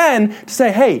that we can to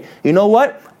say, hey, you know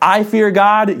what? I fear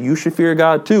God. You should fear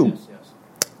God too.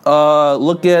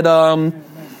 Look at, don't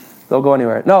go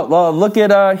anywhere. No, look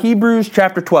at Hebrews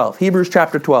chapter 12. Hebrews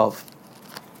chapter 12.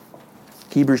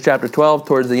 Hebrews chapter 12,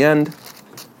 towards the end.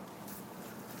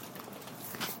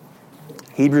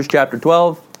 Hebrews chapter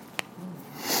 12.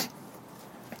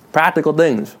 Practical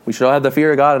things. We should all have the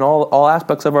fear of God in all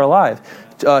aspects of our life.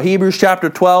 Hebrews chapter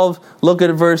 12, look at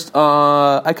verse,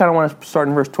 I kind of want to start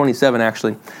in verse 27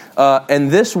 actually. And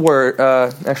this word,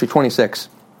 actually 26.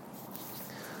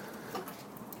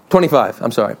 25,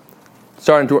 I'm sorry.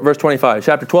 Starting to verse 25.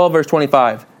 Chapter 12, verse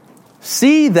 25.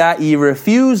 See that ye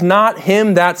refuse not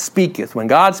him that speaketh. When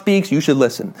God speaks, you should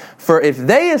listen. For if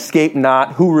they escape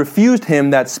not who refused him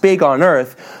that spake on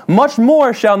earth, much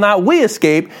more shall not we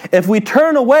escape if we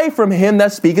turn away from him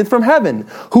that speaketh from heaven,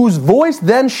 whose voice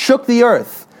then shook the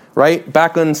earth. Right?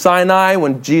 Back on Sinai,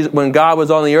 when God was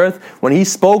on the earth, when he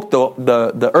spoke,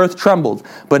 the earth trembled.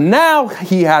 But now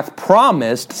he hath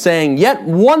promised, saying, yet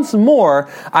once more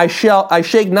I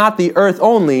shake not the earth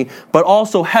only, but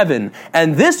also heaven.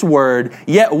 And this word,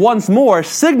 yet once more,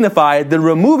 signified the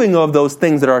removing of those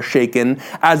things that are shaken,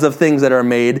 as of things that are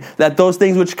made, that those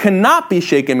things which cannot be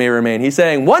shaken may remain. He's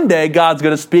saying one day God's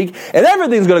going to speak, and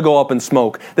everything's going to go up in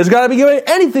smoke. There's got to be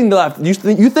anything left. You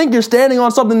think you're standing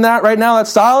on something that right now that's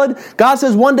solid? God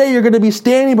says one day you're going to be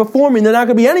standing before me and there's not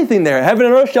going to be anything there. Heaven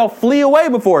and earth shall flee away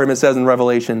before him, it says in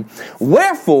Revelation.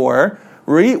 Wherefore,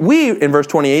 we, in verse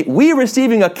 28, we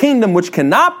receiving a kingdom which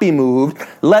cannot be moved,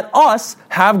 let us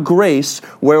have grace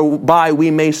whereby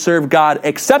we may serve God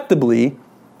acceptably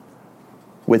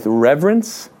with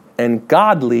reverence and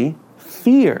godly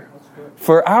fear.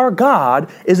 For our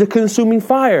God is a consuming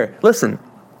fire. Listen,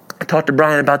 I talked to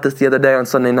Brian about this the other day on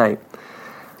Sunday night.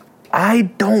 I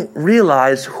don't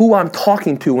realize who I'm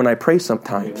talking to when I pray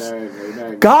sometimes.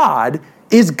 Amen. God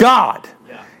is God.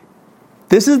 Yeah.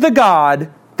 This is the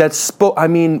God that spoke. I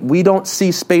mean, we don't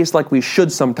see space like we should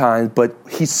sometimes, but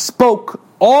he spoke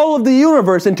all of the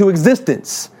universe into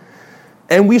existence.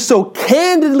 And we so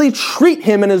candidly treat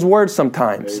him in his word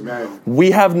sometimes. Amen.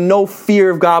 We have no fear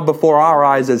of God before our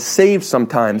eyes as saved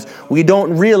sometimes. We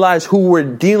don't realize who we're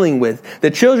dealing with.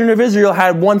 The children of Israel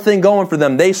had one thing going for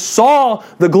them. They saw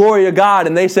the glory of God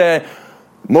and they said,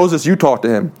 Moses, you talk to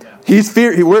him.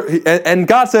 And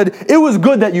God said, it was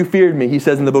good that you feared me, he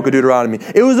says in the book of Deuteronomy.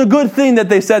 It was a good thing that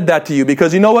they said that to you,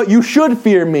 because you know what? You should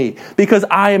fear me, because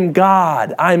I am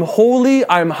God. I'm holy,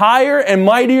 I'm higher and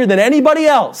mightier than anybody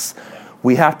else.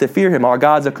 We have to fear him. Our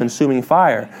God's a consuming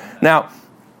fire. Now,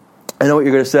 I know what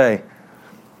you're going to say.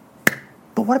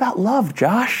 But what about love,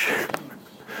 Josh?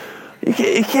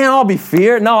 It can't all be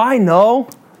fear. No, I know.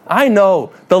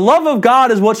 The love of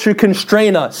God is what should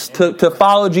constrain us to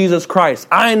follow Jesus Christ.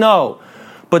 I know.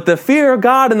 But the fear of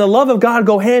God and the love of God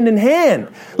go hand in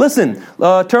hand. Listen,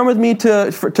 turn with me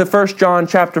to 1 John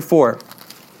chapter 4.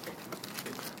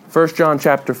 1 John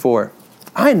chapter 4.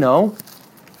 I know.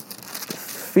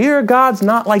 Fear of God's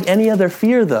not like any other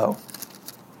fear, though.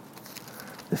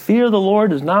 The fear of the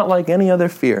Lord is not like any other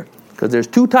fear. Because there's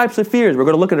two types of fears. We're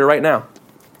going to look at it right now.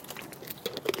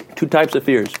 Two types of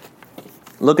fears.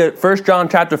 Look at 1 John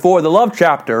chapter 4, the love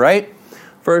chapter, right?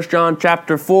 1 John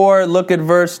chapter 4, look at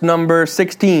verse number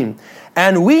 16.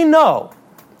 And we know,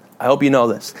 I hope you know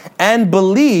this, and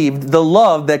believed the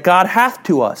love that God hath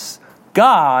to us.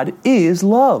 God is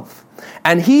love.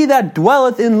 And he that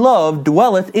dwelleth in love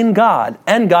dwelleth in God,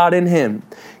 and God in him.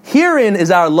 Herein is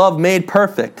our love made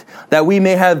perfect, that we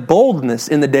may have boldness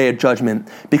in the day of judgment.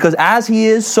 Because as he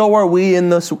is, so are we in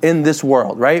this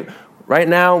world, right? Right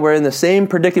now, we're in the same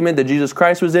predicament that Jesus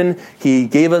Christ was in. He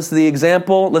gave us the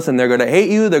example. Listen, they're going to hate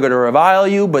you. They're going to revile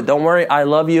you. But don't worry, I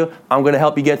love you. I'm going to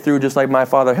help you get through just like my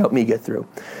Father helped me get through.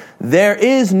 There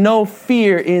is no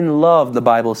fear in love, the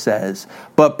Bible says.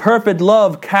 But perfect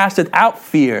love casteth out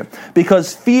fear,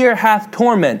 because fear hath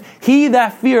torment. He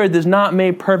that feareth is not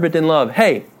made perfect in love.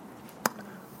 Hey,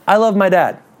 I love my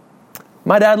dad.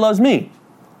 My dad loves me.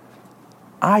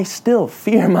 I still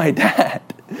fear my dad.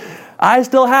 I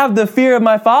still have the fear of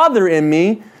my Father in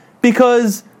me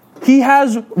because He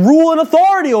has rule and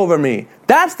authority over me.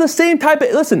 That's the same type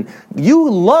of, listen,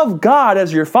 you love God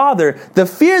as your Father. The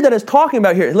fear that it's talking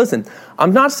about here, listen,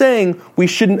 I'm not saying we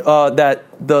shouldn't, that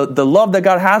the love that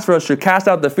God has for us should cast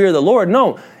out the fear of the Lord.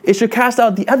 No, it should cast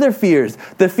out the other fears.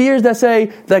 The fears that say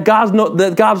that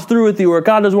God's through with you or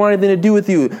God doesn't want anything to do with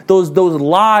you. Those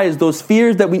lies, those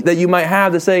fears that you might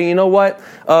have that say, you know what,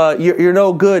 you're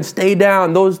no good, stay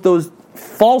down. Those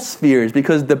false fears,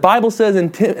 because the Bible says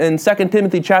in 2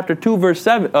 Timothy chapter 1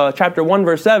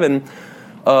 verse 7,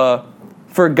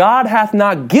 for God hath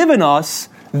not given us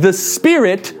the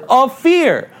spirit of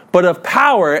fear, but of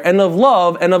power and of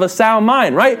love and of a sound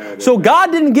mind, right? So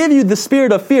God didn't give you the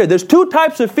spirit of fear. There's two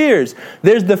types of fears.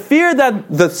 There's the fear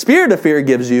that the spirit of fear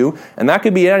gives you, and that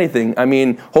could be anything. I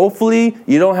mean, hopefully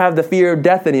you don't have the fear of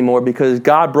death anymore because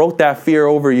God broke that fear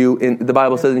over you. The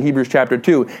Bible says in Hebrews chapter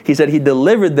 2, He said He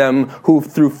delivered them who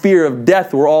through fear of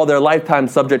death were all their lifetime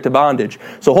subject to bondage.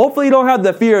 So hopefully you don't have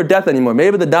the fear of death anymore.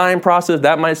 Maybe the dying process,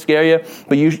 that might scare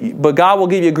you, but God will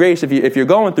give you grace if you're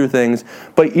going through things.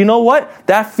 But you know what?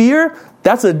 That fear,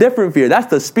 that's a different fear. That's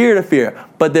the spirit of fear.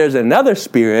 But there's another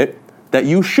spirit that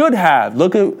you should have.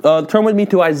 Turn with me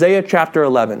to Isaiah chapter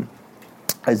 11.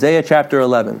 Isaiah chapter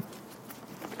 11.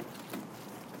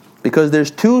 Because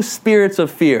there's two spirits of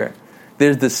fear.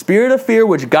 There's the spirit of fear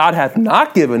which God hath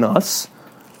not given us.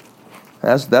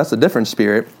 That's a different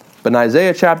spirit. But in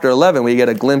Isaiah chapter 11, we get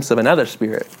a glimpse of another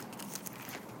spirit.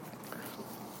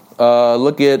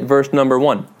 Look at verse number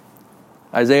 1.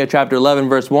 Isaiah chapter 11,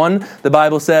 verse 1, the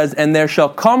Bible says, and there shall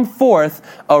come forth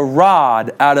a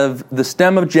rod out of the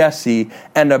stem of Jesse,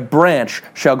 and a branch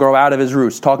shall grow out of his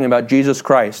roots. Talking about Jesus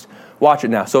Christ. Watch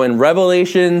it now. So in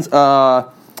Revelation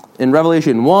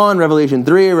 1, Revelation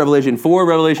 3, Revelation 4,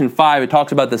 Revelation 5, it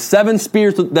talks about the 7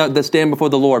 spirits that stand before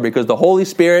the Lord, because the Holy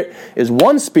Spirit is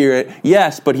one spirit,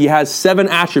 yes, but He has 7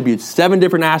 attributes, 7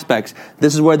 different aspects.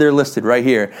 This is where they're listed right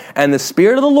here. And the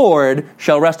Spirit of the Lord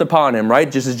shall rest upon Him,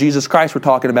 right? Just as Jesus Christ we're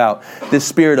talking about. The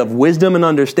Spirit of wisdom and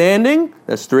understanding,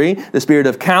 that's 3. The Spirit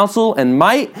of counsel and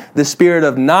might. The Spirit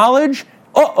of knowledge,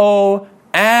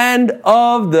 and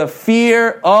of the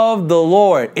fear of the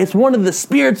Lord. It's one of the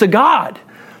spirits of God.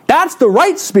 That's the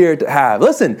right spirit to have.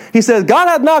 Listen, He says, God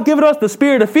hath not given us the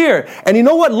spirit of fear. And you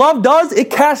know what love does?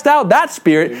 It casts out that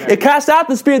spirit. Amen. It casts out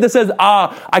the spirit that says,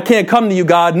 I can't come to you,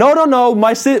 God. No.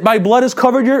 My blood has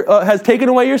covered has taken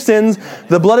away your sins.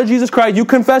 The blood of Jesus Christ. You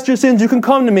confess your sins. You can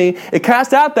come to me. It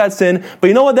casts out that sin. But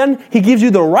you know what then? He gives you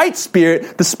the right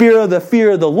spirit, the spirit of the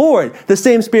fear of the Lord. The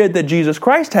same spirit that Jesus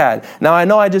Christ had. Now, I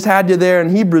know I just had you there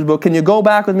in Hebrews, but can you go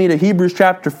back with me to Hebrews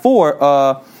chapter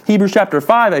 4, Hebrews chapter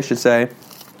 5, I should say.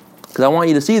 Because I want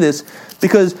you to see this,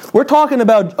 because we're talking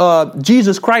about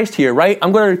Jesus Christ here, right?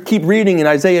 I'm going to keep reading in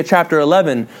Isaiah chapter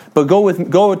 11, but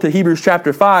go to Hebrews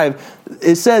chapter 5.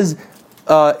 It says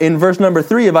in verse number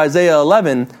 3 of Isaiah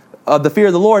 11, of the fear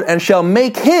of the Lord, and shall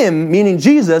make him, meaning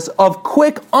Jesus, of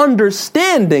quick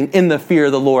understanding in the fear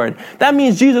of the Lord. That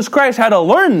means Jesus Christ had to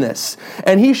learn this.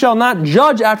 And he shall not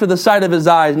judge after the sight of his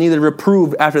eyes, neither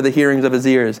reprove after the hearings of his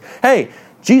ears. Hey,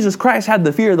 Jesus Christ had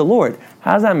the fear of the Lord.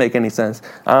 How does that make any sense?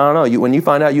 I don't know. When you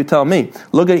find out, you tell me.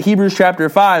 Look at Hebrews chapter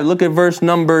 5. Look at verse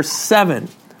number 7.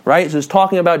 Right? So it's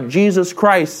talking about Jesus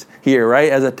Christ here,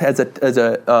 right? As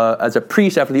a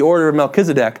priest after the order of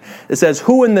Melchizedek. It says,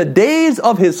 who in the days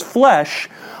of his flesh,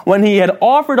 when he had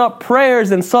offered up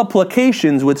prayers and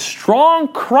supplications with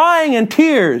strong crying and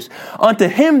tears unto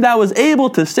him that was able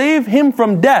to save him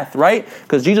from death, right?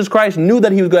 Because Jesus Christ knew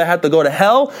that he was going to have to go to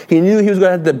hell. He knew he was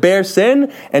going to have to bear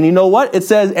sin. And you know what? It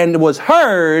says, and was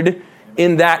heard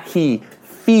in that he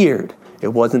feared. It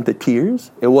wasn't the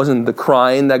tears. It wasn't the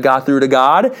crying that got through to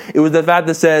God. It was the fact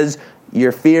that says,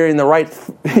 you're fearing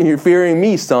you're fearing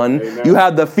me, son. Amen. You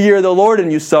have the fear of the Lord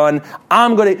in you, son.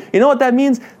 You know what that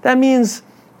means? That means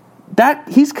that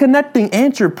he's connecting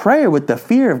answered prayer with the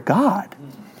fear of God.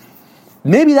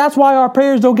 Maybe that's why our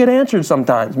prayers don't get answered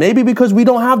sometimes. Maybe because we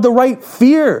don't have the right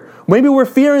fear. Maybe we're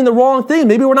fearing the wrong thing.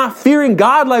 Maybe we're not fearing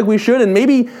God like we should. And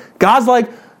maybe God's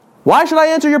like, why should I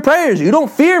answer your prayers? You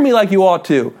don't fear me like you ought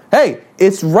to. Hey,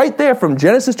 it's right there from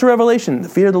Genesis to Revelation. The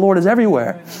fear of the Lord is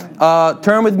everywhere.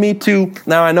 Turn with me to,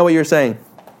 now I know what you're saying,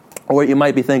 or what you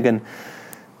might be thinking.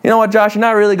 You know what, Josh, you're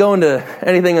not really going to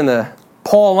anything in the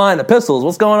Pauline epistles.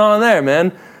 What's going on there,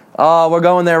 man? We're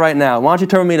going there right now. Why don't you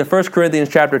turn with me to 1 Corinthians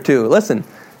chapter 2. Listen,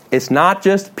 it's not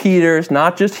just Peter, it's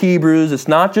not just Hebrews, it's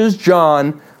not just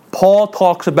John. Paul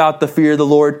talks about the fear of the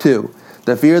Lord too.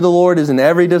 The fear of the Lord is in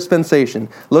every dispensation.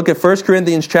 Look at 1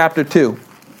 Corinthians chapter 2.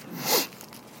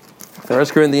 1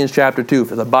 Corinthians chapter 2,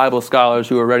 for the Bible scholars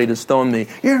who are ready to stone me.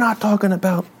 You're not talking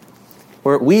about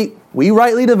We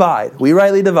rightly divide. We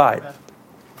rightly divide.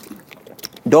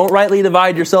 Don't rightly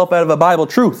divide yourself out of a Bible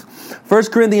truth. 1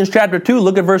 Corinthians chapter 2,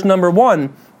 look at verse number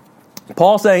 1.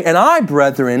 Paul saying, "And I,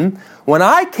 brethren, when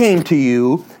I came to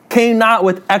you, came not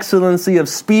with excellency of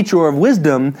speech or of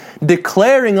wisdom,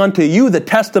 declaring unto you the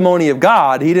testimony of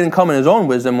God." He didn't come in his own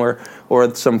wisdom or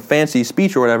some fancy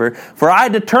speech or whatever. "For I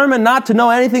determined not to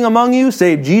know anything among you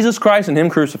save Jesus Christ and Him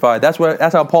crucified."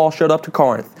 That's how Paul showed up to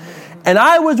Corinth. "And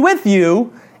I was with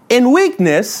you in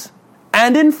weakness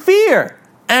and in fear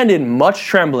and in much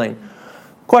trembling."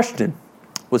 Question: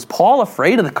 was Paul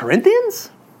afraid of the Corinthians?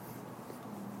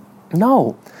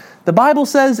 No. The Bible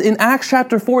says in Acts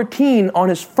chapter 14, on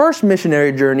his first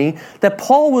missionary journey, that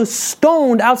Paul was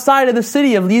stoned outside of the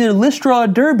city of either Lystra or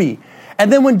Derbe.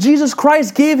 And then when Jesus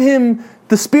Christ gave him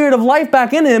the spirit of life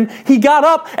back in him, he got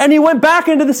up and he went back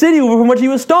into the city from which he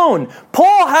was stoned.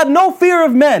 Paul had no fear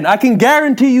of men. I can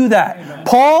guarantee you that. Amen.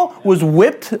 Paul was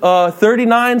whipped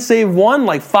 39 save 1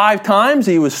 like 5 times.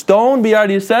 He was stoned, we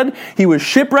already said. He was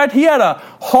shipwrecked. He had a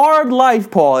hard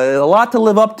life, Paul. A lot to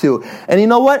live up to. And you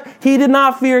know what? He did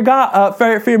not fear God,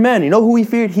 fear men. You know who he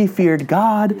feared? He feared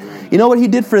God. You know what he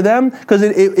did for them? Because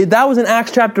that was in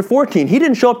Acts chapter 14. He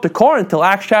didn't show up to Corinth until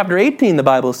Acts chapter 18, the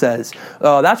Bible says.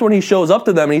 That's when he shows up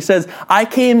to them and he says, I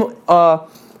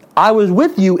was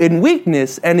with you in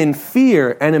weakness and in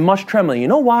fear and in much trembling. You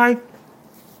know why?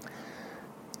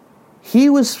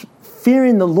 He was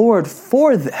fearing the Lord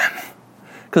for them.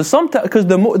 Because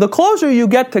the closer you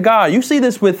get to God, you see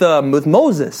this with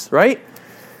Moses, right?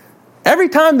 Every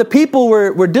time the people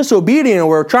were disobedient or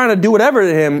were trying to do whatever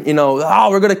to him,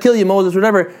 we're going to kill you, Moses,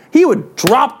 whatever, he would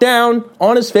drop down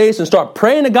on his face and start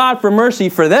praying to God for mercy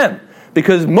for them.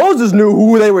 Because Moses knew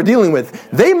who they were dealing with.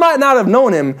 They might not have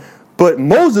known him, but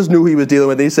Moses knew who he was dealing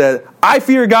with. He said, "I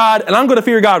fear God, and I'm going to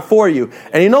fear God for you."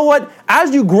 And you know what?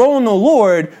 As you grow in the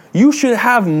Lord, you should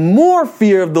have more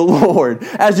fear of the Lord.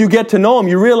 As you get to know Him,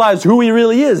 you realize who He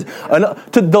really is.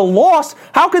 To the lost,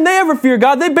 how can they ever fear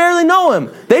God? They barely know Him.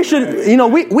 They should,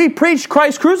 we preach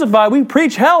Christ crucified. We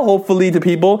preach hell, hopefully, to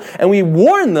people, and we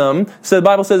warn them. So the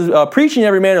Bible says, preaching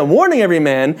every man and warning every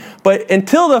man. But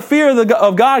until the fear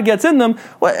of God gets in them,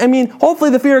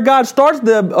 hopefully the fear of God starts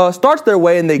their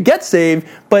way and they get saved.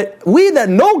 But we that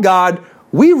know God,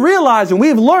 we realize and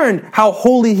we've learned how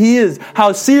holy He is,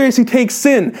 how serious He takes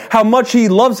sin, how much He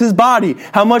loves His body,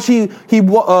 how much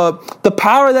the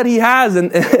power that He has,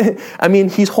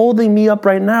 and He's holding me up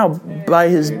right now by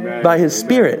His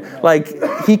Spirit. Like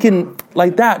He can,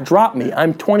 like that, drop me.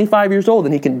 I'm 25 years old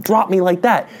and He can drop me like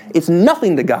that. It's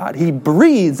nothing to God. He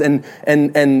breathes and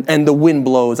the wind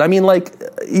blows.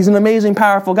 He's an amazing,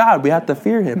 powerful God. We have to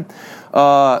fear Him.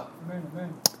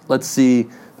 Let's see.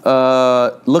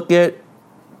 Look at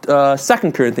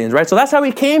 2 Corinthians, right? So that's how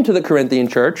He came to the Corinthian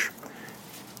church.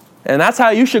 And that's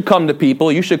how you should come to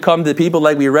people. You should come to people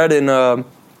like we read in, I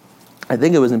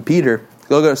think it was in Peter.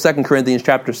 Go to 2 Corinthians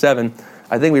chapter 7.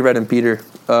 I think we read in Peter,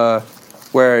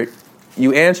 where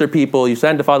you answer people, you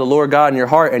sanctify the Lord God in your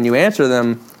heart, and you answer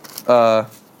them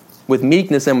with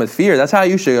meekness and with fear. That's how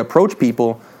you should approach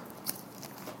people,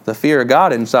 the fear of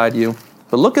God inside you.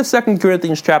 But look at 2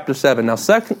 Corinthians chapter 7. Now,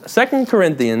 2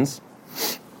 Corinthians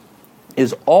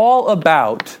is all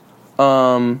about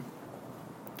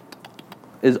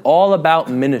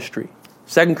ministry.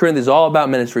 2 Corinthians is all about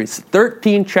ministry. It's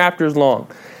 13 chapters long.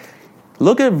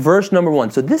 Look at verse number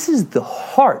 1. So this is the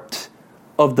heart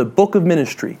of the book of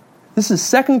ministry. This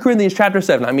is 2 Corinthians chapter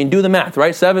 7. Do the math,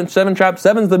 right? 7's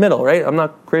the middle, right? I'm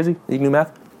not crazy. You can do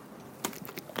math.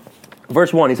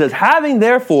 Verse 1, he says, having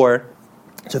therefore,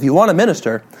 so if you want to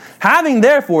minister, having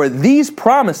therefore these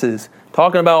promises,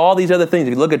 talking about all these other things.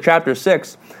 If you look at chapter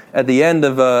 6, at the end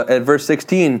of at verse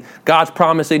 16, God's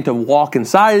promising to walk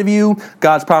inside of you.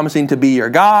 God's promising to be your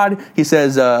God. He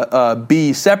says,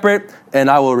 be separate, and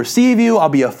I will receive you. I'll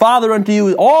be a father unto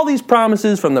you. All these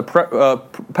promises from the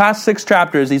past 6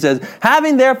 chapters, he says,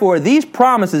 having therefore these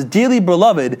promises, dearly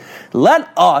beloved, let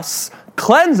us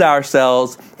cleanse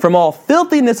ourselves from all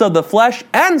filthiness of the flesh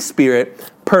and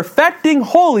spirit, perfecting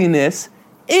holiness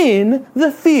in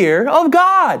the fear of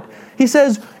God. He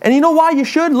says, and you know why you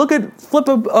should? Flip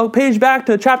a page back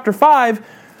to chapter 5.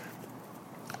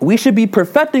 We should be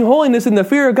perfecting holiness in the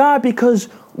fear of God because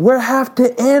we'll have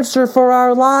to answer for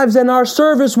our lives and our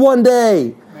service one day.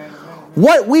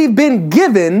 What we've been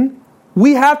given,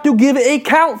 we have to give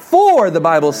account for, the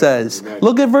Bible says.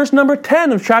 Look at verse number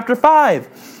 10 of chapter 5.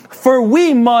 For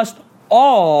we must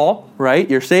all, right,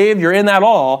 you're saved, you're in that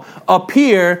all,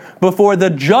 appear before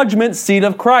the judgment seat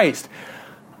of Christ.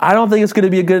 I don't think it's going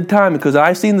to be a good time because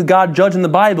I've seen the God judge in the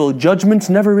Bible. Judgment's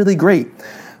never really great.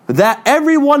 that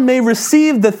everyone may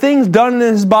receive the things done in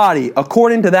his body,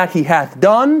 according to that he hath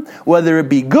done, whether it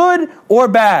be good or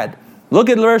bad. Look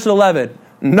at verse 11.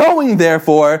 Knowing,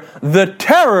 therefore, the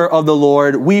terror of the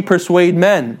Lord, we persuade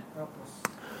men.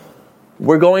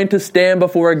 We're going to stand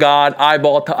before God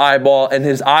eyeball to eyeball, and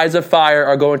his eyes of fire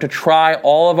are going to try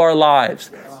all of our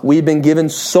lives. We've been given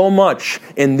so much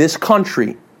in this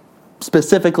country,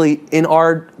 specifically in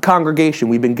our congregation.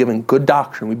 We've been given good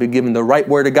doctrine. We've been given the right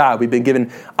word of God.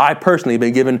 I personally have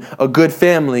been given a good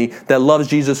family that loves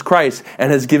Jesus Christ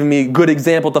and has given me a good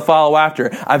example to follow after.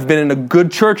 I've been in a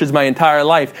good churches my entire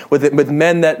life with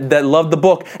men that love the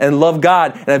book and love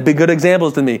God and have been good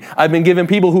examples to me. I've been given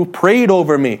people who've prayed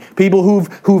over me, people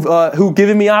who've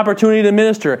given me opportunity to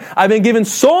minister. I've been given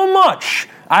so much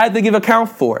I have to give account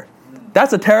for.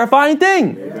 That's a terrifying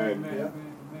thing. Amen.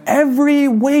 Every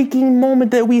waking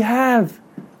moment that we have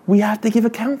to give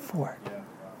account for.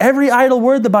 Every idle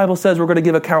word the Bible says we're going to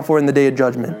give account for in the day of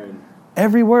judgment.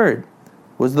 Every word.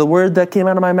 Was the word that came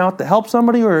out of my mouth to help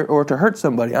somebody or to hurt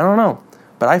somebody? I don't know.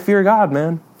 But I fear God,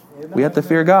 man. We have to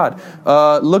fear God.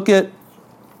 Look at,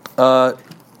 and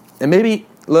maybe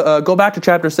go back to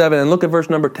chapter 7 and look at verse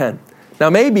number 10. Now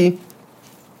maybe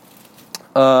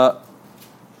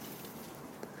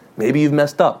you've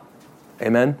messed up.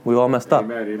 Amen? We all messed up.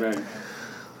 Amen.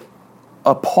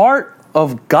 A part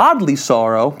of godly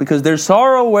sorrow, because there's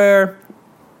sorrow where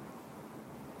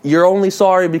you're only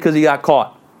sorry because you got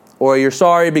caught, or you're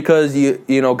sorry because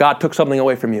God took something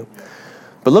away from you.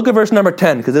 But look at verse number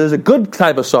 10, because there's a good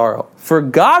type of sorrow. For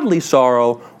godly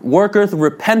sorrow worketh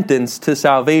repentance to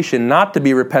salvation, not to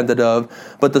be repented of,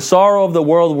 but the sorrow of the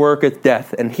world worketh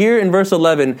death. And here in verse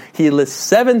 11, he lists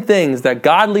 7 things that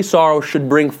godly sorrow should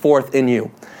bring forth in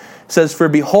you. It says, for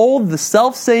behold, the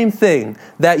selfsame thing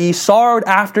that ye sorrowed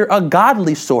after a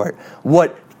godly sort,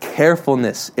 what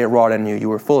carefulness it wrought in you. You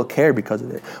were full of care because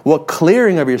of it. What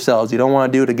clearing of yourselves, you don't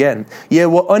want to do it again. Yea,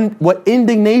 what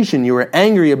indignation, you were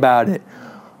angry about it.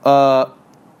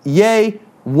 Yea,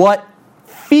 what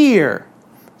fear.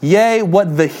 Yea, what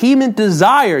vehement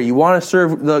desire. You want to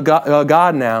serve the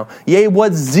God now. Yea,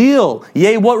 what zeal.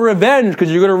 Yea, what revenge,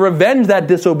 because you're going to revenge that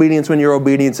disobedience when your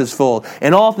obedience is full.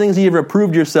 And all things you've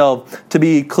reproved yourself to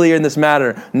be clear in this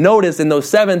matter. Notice in those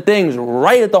 7 things,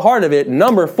 right at the heart of it,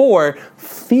 number 4,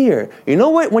 fear. You know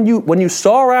what? When you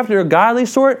sorrow after a godly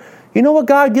sort, you know what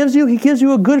God gives you? He gives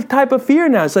you a good type of fear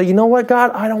now. So you know what,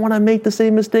 God? I don't want to make the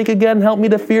same mistake again. Help me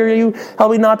to fear you.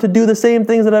 Help me not to do the same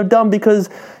things that I've done, because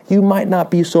you might not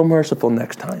be so merciful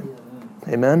next time.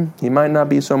 Amen? He might not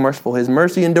be so merciful. His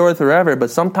mercy endureth forever,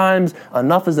 but sometimes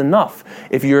enough is enough.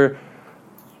 If you're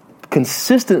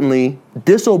consistently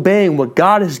disobeying what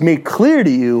God has made clear to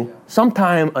you,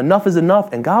 sometime enough is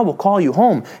enough, and God will call you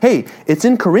home. Hey, it's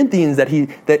in Corinthians that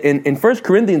in 1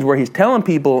 Corinthians where he's telling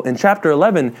people in chapter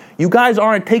 11, you guys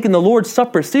aren't taking the Lord's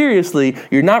Supper seriously.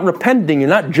 You're not repenting. You're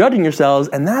not judging yourselves,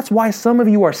 and that's why some of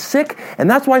you are sick,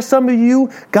 and that's why some of you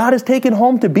God has taken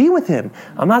home to be with Him.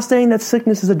 I'm not saying that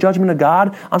sickness is a judgment of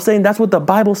God. I'm saying that's what the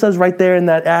Bible says right there in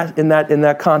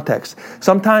that context.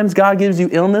 Sometimes God gives you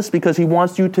illness because He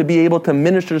wants you to be able to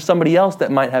minister to somebody else that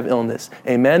might have illness.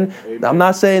 Amen? I'm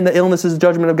not saying that illness is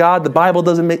judgment of God. The Bible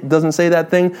doesn't say that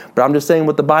thing, but I'm just saying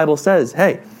what the Bible says.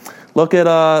 Hey, look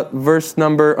at verse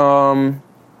number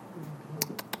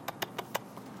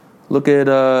look at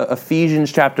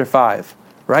Ephesians chapter 5,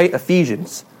 right?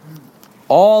 Ephesians.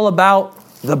 All about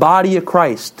the body of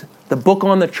Christ, the book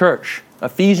on the church.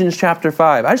 Ephesians chapter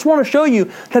 5. I just want to show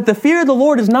you that the fear of the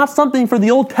Lord is not something for the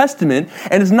Old Testament,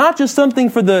 and it's not just something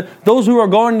for those who are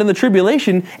going into the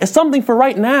tribulation. It's something for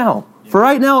right now. For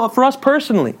right now, for us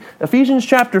personally. Ephesians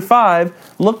chapter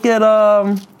 5, look at,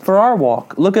 for our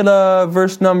walk, look at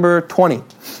verse number 20.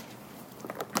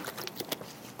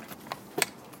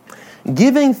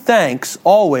 Giving thanks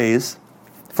always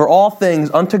for all things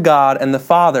unto God and the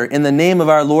Father in the name of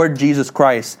our Lord Jesus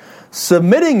Christ,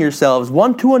 submitting yourselves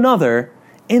one to another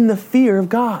in the fear of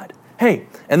God. Hey,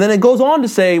 and then it goes on to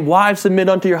say, wives submit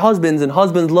unto your husbands and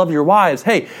husbands love your wives.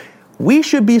 Hey, we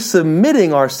should be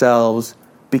submitting ourselves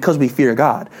because we fear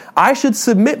God. I should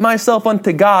submit myself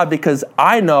unto God because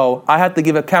I know I have to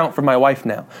give account for my wife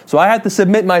now. So I have to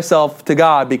submit myself to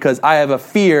God because I have a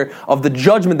fear of the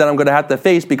judgment that I'm going to have to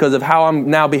face because of how I'm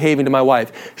now behaving to my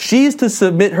wife. She's to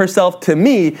submit herself to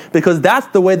me because that's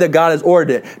the way that God has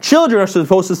ordered it. Children are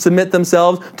supposed to submit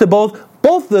themselves to both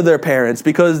of their parents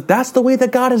because that's the way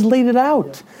that God has laid it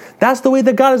out. That's the way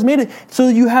that God has made it. So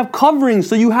you have covering,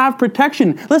 so you have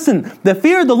protection. Listen, the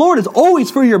fear of the Lord is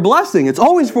always for your blessing. It's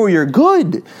always for your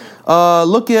good.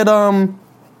 Look at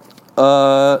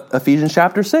Ephesians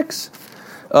chapter 6.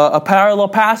 A parallel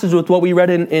passage with what we read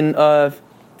in 1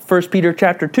 1 Peter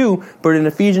chapter 2, but in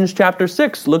Ephesians chapter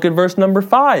 6, look at verse number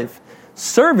 5.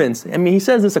 Servants, I mean, he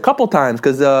says this a couple times,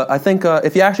 because I think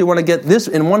if you actually want to get this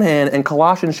in one hand and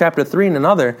Colossians chapter 3 in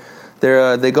another,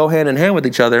 they go hand in hand with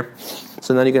each other.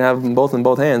 So then you can have them both in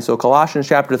both hands. So Colossians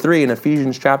chapter 3 and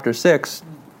Ephesians chapter 6.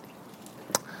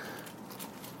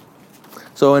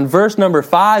 So in verse number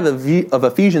 5 of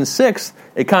Ephesians 6,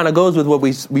 it kind of goes with what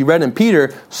we read in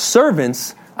Peter.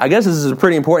 Servants, I guess this is a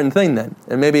pretty important thing then,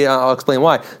 and maybe I'll explain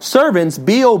why. Servants,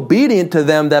 be obedient to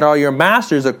them that are your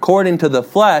masters according to the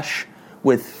flesh,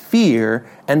 with fear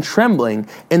and trembling,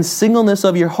 in singleness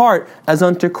of your heart as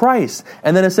unto Christ.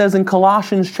 And then it says in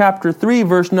Colossians chapter 3,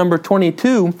 verse number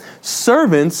 22,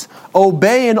 servants,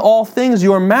 obey in all things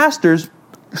your masters,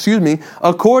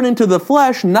 according to the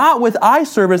flesh, not with eye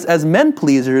service as men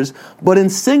pleasers, but in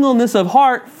singleness of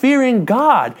heart, fearing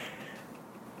God.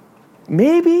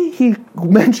 Maybe he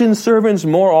mentions servants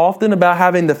more often about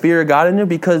having the fear of God in you,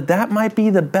 because that might be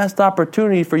the best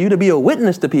opportunity for you to be a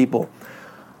witness to people.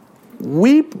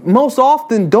 We most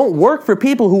often don't work for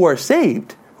people who are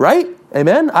saved, right?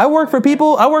 Amen? I work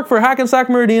for Hackensack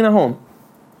Meridian Home.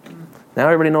 Now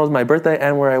everybody knows my birthday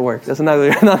and where I work. That's not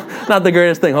the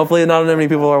greatest thing. Hopefully not many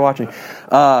people are watching.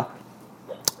 Most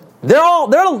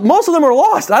of them are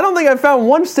lost. I don't think I've found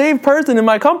one saved person in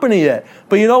my company yet.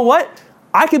 But you know what?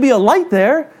 I could be a light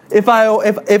there. If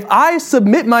I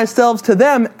submit myself to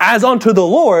them as unto the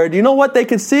Lord, you know what they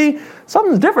could see?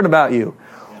 Something's different about you.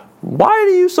 Why are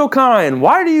you so kind?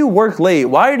 Why do you work late?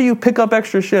 Why do you pick up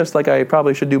extra shifts like I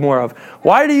probably should do more of?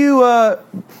 Why do you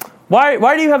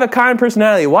have a kind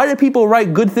personality? Why do people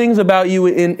write good things about you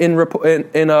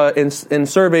in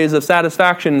surveys of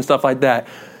satisfaction and stuff like that?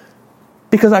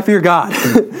 Because I fear God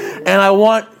and I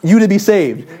want you to be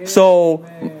saved. So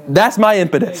that's my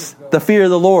impetus. The fear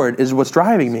of the Lord is what's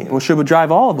driving me, which should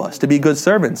drive all of us to be good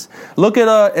servants. Look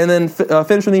at and then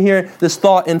finish with me here this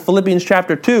thought in Philippians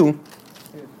chapter 2.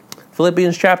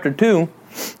 Philippians chapter 2.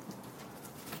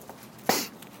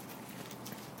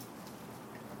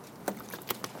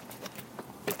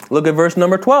 Look at verse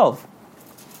number 12.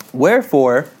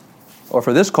 Wherefore, or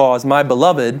for this cause, my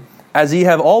beloved, as ye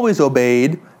have always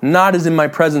obeyed, not as in my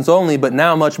presence only, but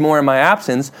now much more in my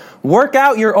absence, work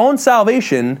out your own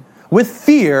salvation with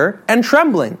fear and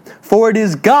trembling. For it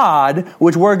is God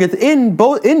which worketh in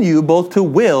you both to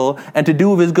will and to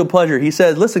do of his good pleasure. He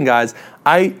says, listen guys,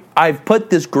 I've put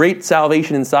this great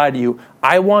salvation inside you.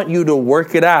 I want you to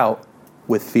work it out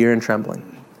with fear and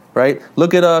trembling. Right?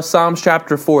 Look at Psalms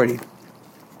chapter 40.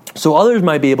 So others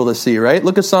might be able to see, right?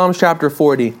 Look at Psalms chapter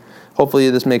 40. Hopefully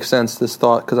this makes sense, this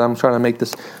thought, because I'm trying to make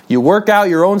this. You work out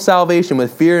your own salvation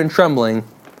with fear and trembling,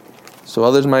 so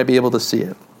others might be able to see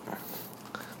it.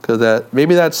 Because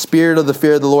maybe that spirit of the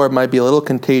fear of the Lord might be a little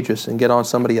contagious and get on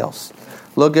somebody else.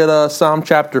 Look at Psalm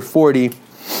chapter 40.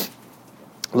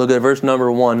 Look at verse number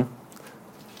 1.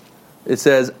 It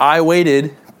says,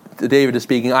 David is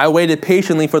speaking, I waited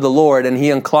patiently for the Lord, and he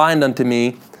inclined unto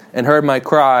me and heard my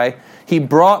cry. He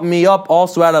brought me up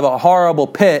also out of a horrible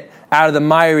pit, out of the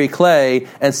miry clay,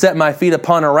 and set my feet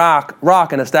upon a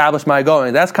rock and established my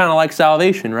going. That's kind of like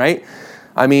salvation, right?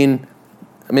 I mean,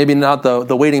 maybe not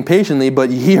the waiting patiently, but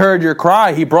he heard your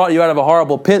cry. He brought you out of a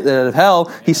horrible pit of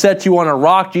hell. He set you on a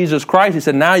rock, Jesus Christ. He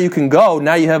said, now you can go.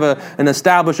 Now you have an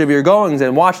establish of your goings.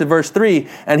 And watch the verse 3.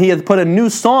 And he hath put a new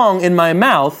song in my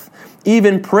mouth,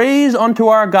 even praise unto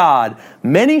our God.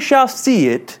 Many shall see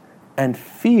it and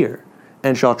fear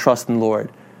and shall trust in the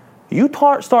Lord. You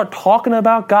start talking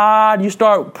about God, you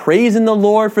start praising the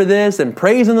Lord for this and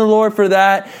praising the Lord for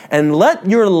that, and let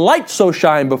your light so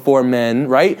shine before men,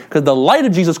 right? Because the light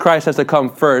of Jesus Christ has to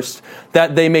come first,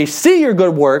 that they may see your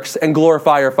good works and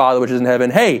glorify your Father which is in heaven.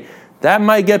 Hey, that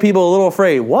might get people a little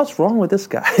afraid. What's wrong with this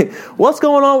guy? What's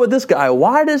going on with this guy?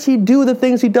 Why does he do the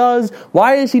things he does?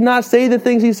 Why does he not say the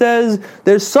things he says?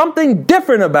 There's something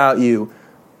different about you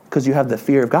because you have the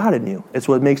fear of God in you. It's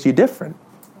what makes you different.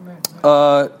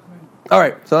 All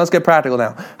right, so let's get practical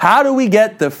now. How do we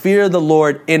get the fear of the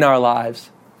Lord in our lives?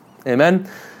 Amen?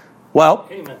 Well,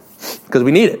 because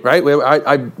we need it, right?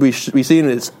 We see it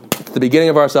as the beginning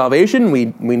of our salvation. We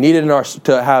need it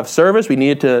to have service. We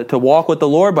need it to walk with the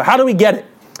Lord. But how do we get it,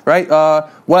 right?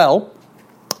 Well,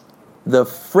 the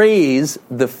phrase,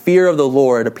 the fear of the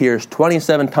Lord, appears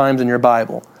 27 times in your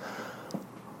Bible.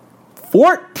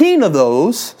 14 of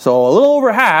those, so a little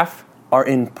over half, are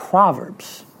in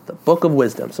Proverbs. The book of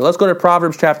wisdom. So let's go to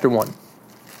Proverbs chapter 1.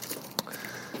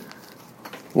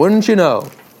 Wouldn't you know?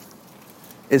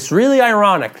 It's really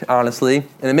ironic, honestly,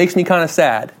 and it makes me kind of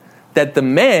sad, that the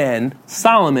man,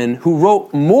 Solomon, who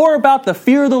wrote more about the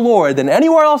fear of the Lord than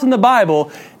anywhere else in the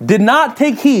Bible, did not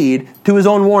take heed to his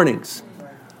own warnings.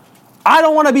 I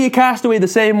don't want to be a castaway the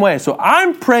same way. So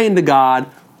I'm praying to God,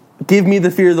 give me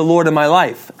the fear of the Lord in my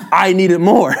life. I need it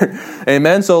more.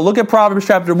 Amen. So look at Proverbs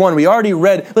chapter 1. We already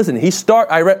read, listen,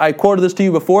 I quoted this to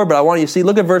you before, but I want you to see,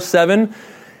 look at verse 7.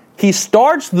 He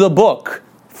starts the book,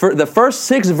 for the first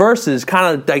 6 verses,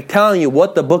 kind of like telling you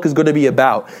what the book is going to be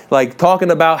about. Like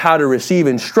talking about how to receive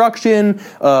instruction,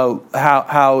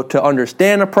 how to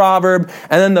understand a proverb.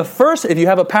 And then the first, if you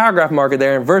have a paragraph marker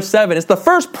there in verse 7, it's the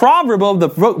first proverb of the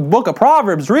book of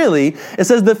Proverbs, really. It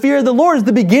says, the fear of the Lord is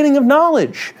the beginning of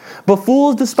knowledge, but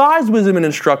fools despise wisdom and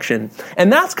instruction.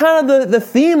 And that's kind of the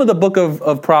theme of the book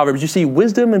of Proverbs. You see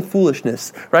wisdom and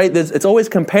foolishness, right? It's always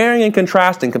comparing and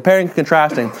contrasting.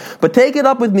 But take it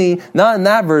up with me, not in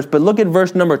that verse, but look at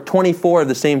verse number 24 of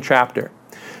the same chapter.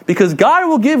 Because God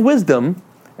will give wisdom,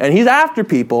 and He's after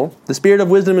people. The spirit of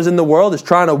wisdom is in the world, is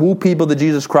trying to woo people to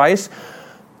Jesus Christ.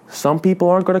 Some people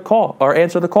aren't going to call or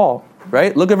answer the call,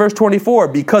 right? Look at verse 24.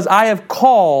 Because I have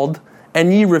called,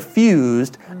 and ye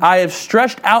refused. I have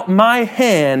stretched out my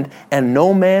hand, and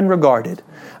no man regarded.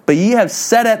 But ye have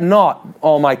set at naught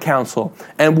all my counsel,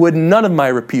 and would none of my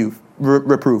reproof.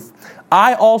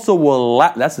 I also will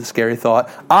laugh. That's a scary thought.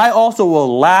 I also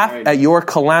will laugh at your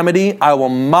calamity. I will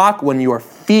mock when your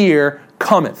fear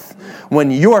cometh. When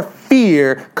your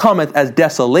fear cometh as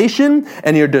desolation,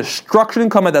 and your destruction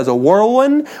cometh as a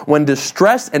whirlwind, when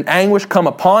distress and anguish come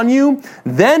upon you,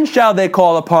 then shall they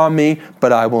call upon me,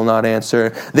 but I will not answer.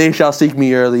 They shall seek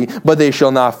me early, but they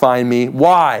shall not find me.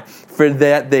 Why? For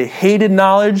that they hated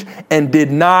knowledge and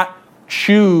did not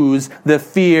choose the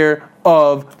fear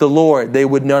of the Lord. They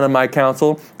would none of my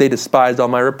counsel. They despised all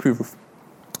my reproof.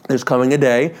 There's coming a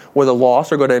day where the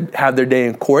lost are going to have their day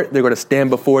in court. They're going to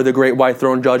stand before the great white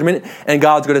throne judgment. And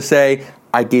God's going to say,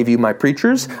 I gave you my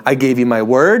preachers. I gave you my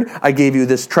word. I gave you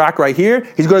this track right here.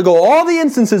 He's going to go all the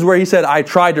instances where He said, I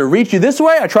tried to reach you this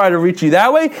way. I tried to reach you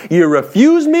that way. You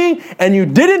refused me, and you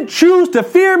didn't choose to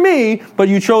fear me, but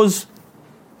you chose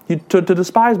to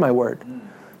despise my word.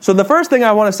 So the first thing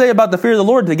I want to say about the fear of the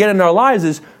Lord to get in our lives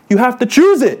is you have to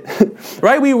choose it,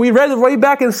 right? We read it way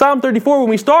back in Psalm 34 when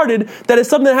we started that it's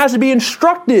something that has to be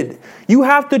instructed. You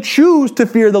have to choose to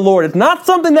fear the Lord. It's not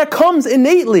something that comes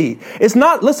innately. It's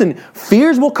not, listen,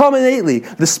 fears will come innately.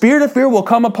 The spirit of fear will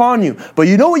come upon you. But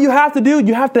you know what you have to do?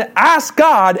 You have to ask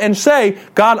God and say,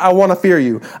 God, I want to fear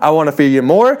you. I want to fear you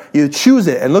more. You choose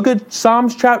it. And look at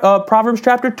Proverbs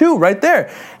chapter 2 right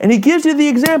there. And He gives you the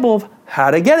example of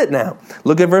how to get it now.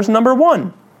 Look at verse number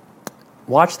 1.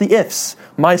 Watch the ifs.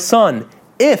 My son,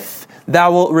 if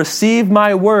thou wilt receive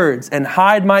my words and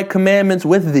hide my commandments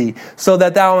with thee, so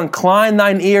that thou incline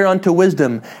thine ear unto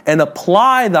wisdom and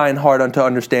apply thine heart unto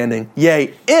understanding.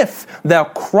 Yea, if thou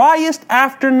criest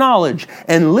after knowledge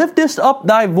and liftest up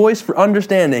thy voice for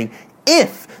understanding,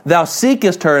 if thou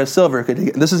seekest her as silver,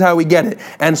 this is how we get it,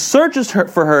 and searchest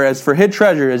for her as for hid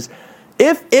treasures,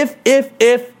 if,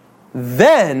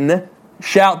 then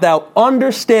shalt thou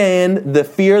understand the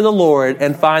fear of the Lord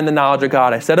and find the knowledge of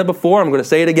God. I said it before, I'm going to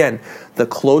say it again. The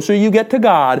closer you get to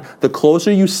God, the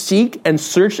closer you seek and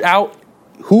search out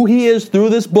who He is through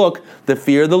this book, the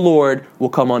fear of the Lord will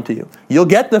come unto you. You'll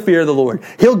get the fear of the Lord.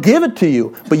 He'll give it to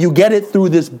you, but you get it through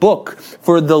this book.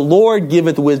 For the Lord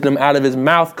giveth wisdom, out of His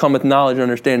mouth cometh knowledge and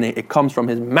understanding. It comes from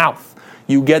His mouth.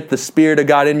 You get the Spirit of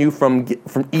God in you from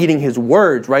eating His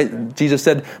words, right? Jesus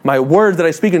said, my words that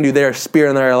I speak unto you, they are spirit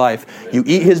and they are life. You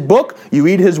eat His book, you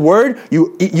eat His word,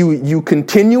 you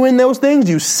continue in those things,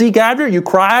 you seek after it, you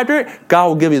cry after it, God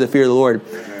will give you the fear of the Lord.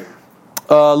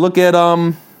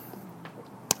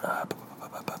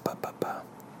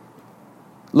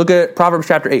 Look at Proverbs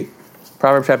chapter 8.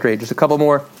 Proverbs chapter 8. Just a couple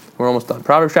more. We're almost done.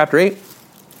 Proverbs chapter 8.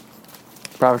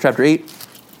 Proverbs chapter 8.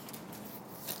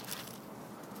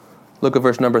 Look at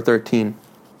verse number 13.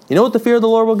 You know what the fear of the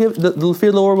Lord will give? The fear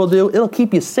of the Lord will do? It'll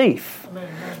keep you safe.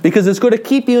 Because it's going to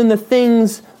keep you in the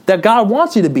things that God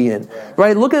wants you to be in.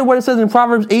 Right? Look at what it says in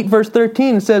Proverbs 8 verse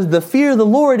 13. It says, the fear of the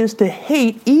Lord is to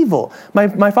hate evil.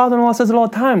 My father-in-law says it all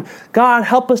the time. God,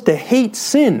 help us to hate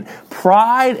sin.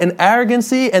 Pride and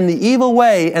arrogancy and the evil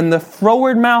way and the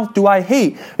froward mouth do I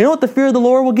hate. You know what the fear of the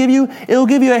Lord will give you? It will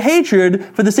give you a hatred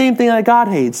for the same thing that God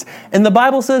hates. And the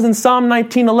Bible says in Psalm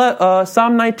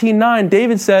 19:9,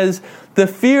 David says, the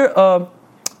fear of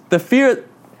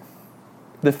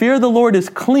the Lord is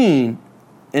clean,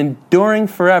 enduring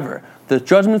forever. The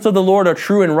judgments of the Lord are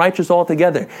true and righteous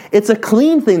altogether. It's a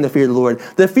clean thing to fear the Lord.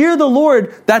 The fear of the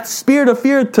Lord, that spirit of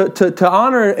fear to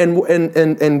honor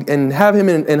and have him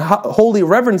in holy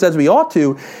reverence as we ought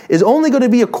to, is only going to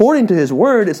be according to his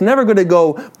word. It's never going to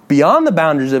go beyond the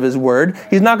boundaries of his word.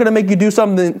 He's not going to make you do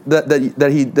something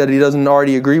that he doesn't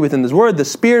already agree with in his word. The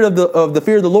spirit of the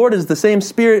fear of the Lord is the same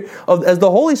spirit as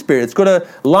the Holy Spirit. It's going to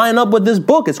line up with this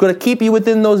book. It's going to keep you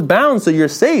within those bounds so you're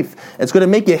safe. It's going to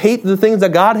make you hate the things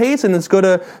that God hates, and it's going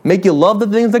to make you love the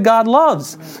things that God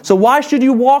loves. So why should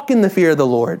you walk in the fear of the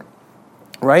Lord?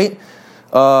 Right?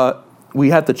 We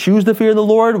have to choose the fear of the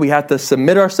Lord. We have to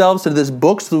submit ourselves to this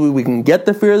book so we can get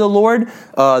the fear of the Lord.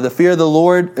 The fear of the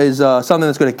Lord is something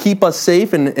that's going to keep us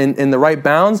safe in the right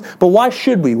bounds. But why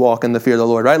should we walk in the fear of the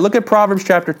Lord? Right? Look at Proverbs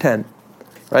chapter 10.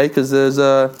 Right? Because there's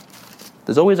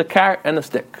always a carrot and a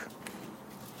stick.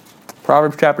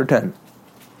 Proverbs chapter 10.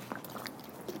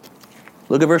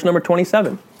 Look at verse number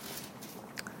 27.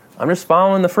 I'm just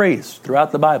following the phrase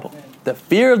throughout the Bible. The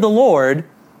fear of the Lord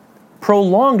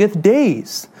prolongeth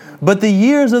days, but the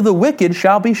years of the wicked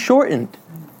shall be shortened.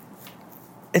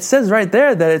 It says right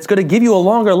there that it's going to give you a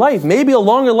longer life, maybe a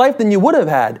longer life than you would have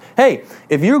had. Hey,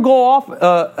 if you go off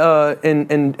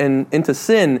into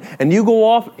sin and you go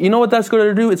off, you know what that's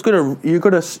going to do? You're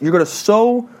going to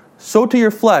sow to your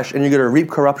flesh, and you're going to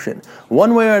reap corruption.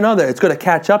 One way or another, it's going to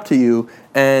catch up to you,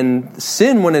 and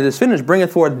sin, when it is finished,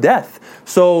 bringeth forth death.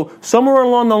 So somewhere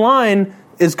along the line,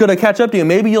 it's going to catch up to you.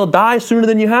 Maybe you'll die sooner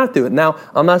than you have to. Now,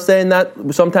 I'm not saying that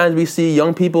sometimes we see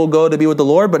young people go to be with the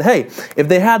Lord, but hey, if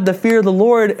they had the fear of the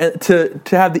Lord to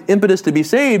have the impetus to be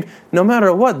saved, no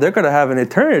matter what, they're going to have an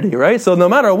eternity, right? So no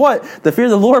matter what, the fear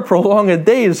of the Lord prolongeth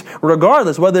days,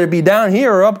 regardless, whether it be down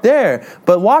here or up there.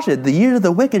 But watch it, the years of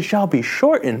the wicked shall be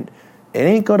shortened. It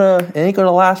ain't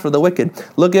gonna last for the wicked.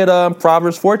 Look at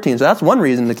Proverbs 14. So that's one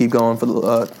reason to keep going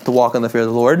to walk in the fear of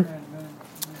the Lord.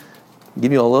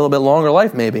 Give you a little bit longer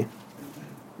life, maybe.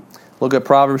 Look at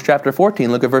Proverbs chapter 14.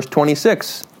 Look at verse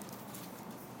 26.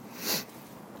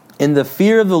 In the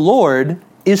fear of the Lord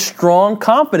is strong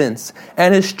confidence,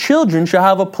 and his children shall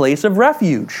have a place of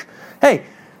refuge. Hey,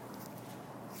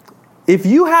 if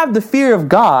you have the fear of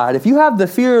God, if you have the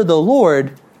fear of the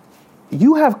Lord,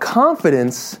 you have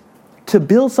confidence to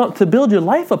build your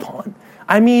life upon.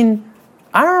 I mean,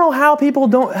 I don't know how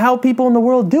people in the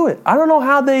world do it. I don't know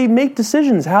how they make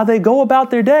decisions, how they go about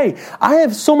their day. I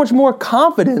have so much more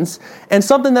confidence and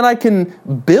something that I can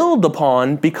build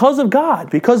upon because of God,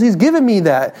 because he's given me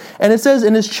that. And it says,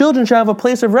 and his children shall have a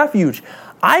place of refuge.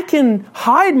 I can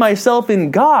hide myself in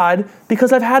God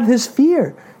because I've had his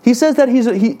fear. He says that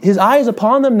his eye is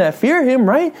upon them that fear him,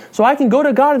 right? So I can go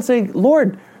to God and say,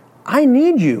 Lord, I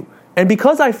need you. And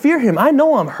because I fear him, I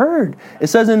know I'm heard. It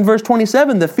says in verse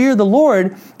 27, the fear of the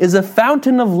Lord is a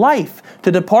fountain of life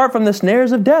to depart from the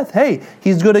snares of death. Hey,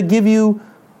 he's going to give you,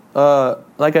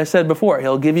 like I said before,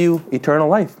 he'll give you eternal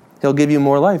life. He'll give you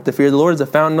more life. The fear of the Lord is a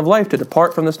fountain of life to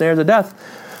depart from the snares of death.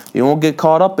 You won't get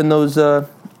caught up in those,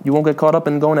 you won't get caught up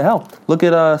in going to hell. Look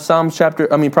at Proverbs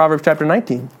chapter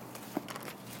 19.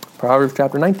 Proverbs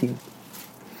chapter 19.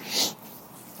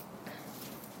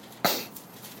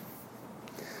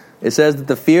 It says that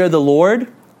the fear of the Lord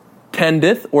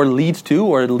tendeth, or leads to,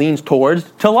 or leans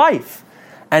towards, to life.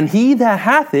 And he that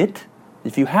hath it,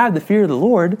 if you have the fear of the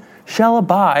Lord, shall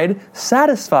abide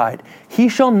satisfied. He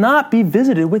shall not be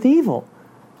visited with evil.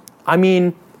 I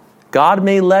mean, God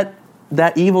may let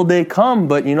that evil day come,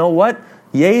 but you know what?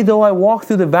 Yea, though I walk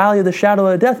through the valley of the shadow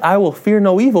of death, I will fear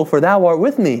no evil, for thou art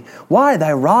with me. Why?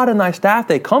 Thy rod and thy staff,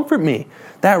 they comfort me.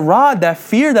 That rod, that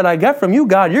fear that I get from you,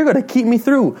 God, you're going to keep me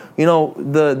through. You know,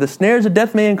 the snares of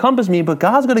death may encompass me, but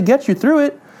God's going to get you through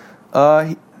it.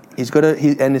 And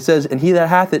it says, and he that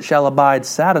hath it shall abide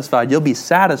satisfied. You'll be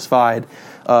satisfied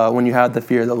when you have the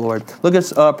fear of the Lord. Look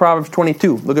at Proverbs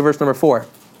 22. Look at verse number 4.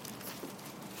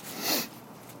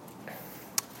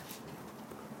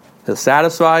 He'll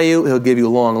satisfy you. He'll give you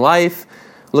long life.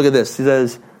 Look at this. He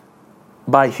says,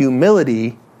 by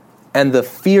humility and the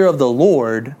fear of the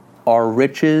Lord are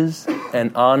riches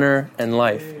and honor and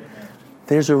life.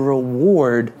 There's a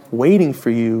reward waiting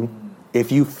for you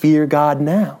if you fear God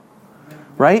now.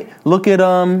 Right? Look at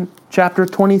chapter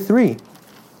 23.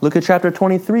 Look at chapter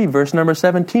 23, verse number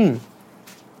 17.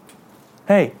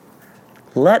 Hey,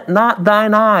 let not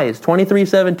thine eyes,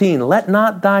 23:17, let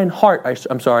not thine heart,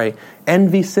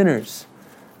 envy sinners.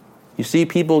 You see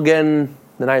people getting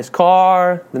the nice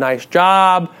car, the nice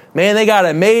job. Man, they got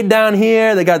a maid down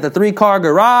here. They got the 3-car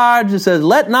garage. It says,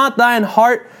 let not thine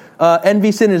heart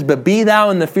envy sinners, but be thou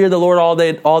in the fear of the Lord all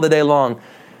the day long.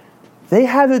 They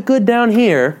have it good down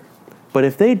here, but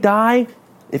if they die,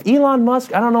 if Elon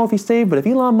Musk, I don't know if he's saved, but if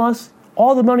Elon Musk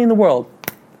all the money in the world.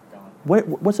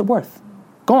 What's it worth?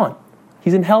 Gone.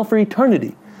 He's in hell for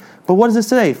eternity. But what does it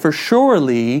say? For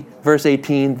surely, verse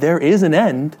 18, there is an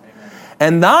end,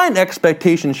 and thine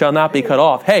expectation shall not be cut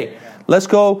off. Hey, let's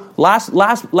go,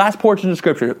 last portion of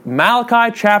Scripture.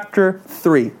 Malachi chapter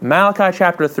 3. Malachi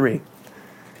chapter 3.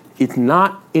 It's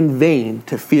not in vain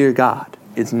to fear God.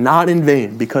 It's not in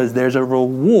vain, because there's a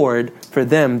reward for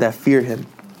them that fear Him.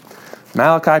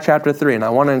 Malachi chapter 3, and I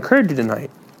want to encourage you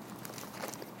tonight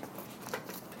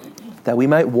that we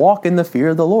might walk in the fear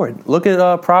of the Lord. Look at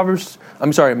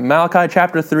Malachi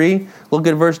chapter 3. Look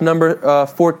at verse number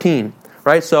 14.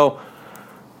 Right? So,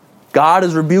 God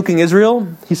is rebuking Israel.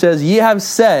 He says, ye have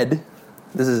said,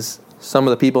 this is some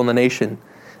of the people in the nation,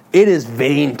 it is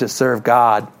vain to serve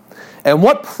God. And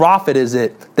what profit is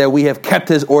it that we have kept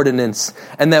His ordinance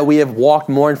and that we have walked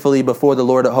mournfully before the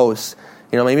Lord of hosts?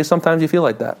 Maybe sometimes you feel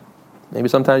like that. Maybe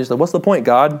sometimes you say, what's the point,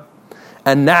 God?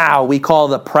 And now we call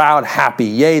the proud happy.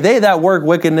 Yea, they that work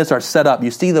wickedness are set up. You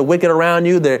see the wicked around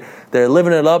you. They're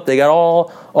living it up. They got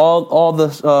all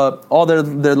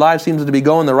their lives seems to be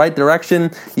going the right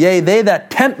direction. Yea, they that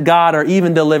tempt God are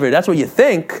even delivered. That's what you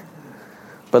think.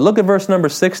 But look at verse number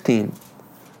 16.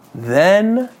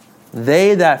 Then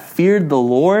they that feared the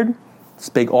Lord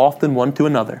spake often one to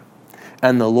another,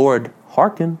 and the Lord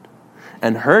hearkened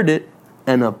and heard it,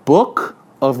 and a book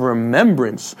of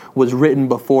remembrance was written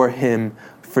before Him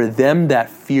for them that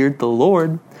feared the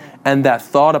Lord and that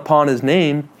thought upon His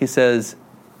name. He says,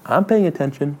 I'm paying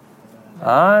attention.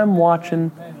 I'm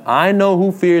watching. I know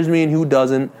who fears me and who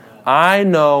doesn't. I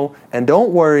know, and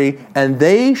don't worry, and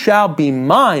they shall be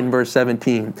mine, verse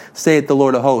 17, saith the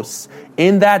Lord of hosts,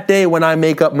 in that day when I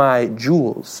make up my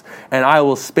jewels, and I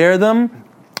will spare them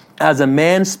as a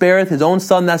man spareth his own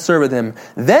son that serveth him.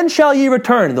 Then shall ye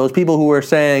return. Those people who were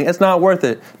saying, it's not worth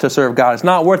it to serve God. It's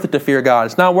not worth it to fear God.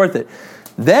 It's not worth it.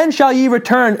 Then shall ye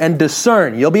return and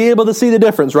discern. You'll be able to see the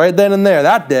difference right then and there,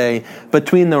 that day,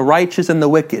 between the righteous and the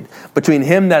wicked, between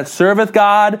him that serveth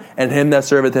God and him that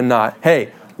serveth Him not.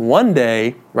 Hey, one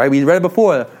day, right, we read it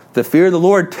before, the fear of the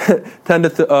Lord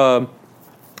tendeth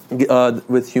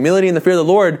with humility and the fear of the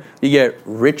Lord, you get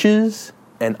riches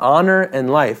and honor and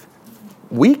life.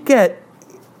 We get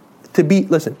to be,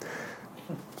 listen,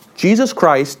 Jesus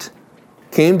Christ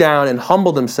came down and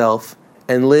humbled Himself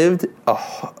and lived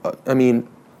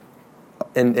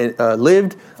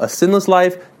lived a sinless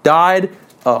life, died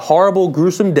a horrible,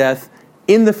 gruesome death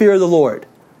in the fear of the Lord.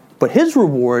 But His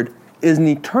reward is an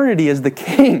eternity as the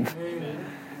King. Amen.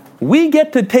 We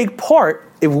get to take part,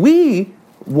 if we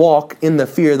walk in the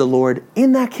fear of the Lord,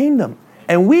 in that kingdom.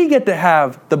 And we get to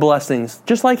have the blessings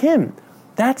just like Him.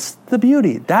 That's the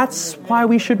beauty. That's why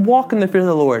we should walk in the fear of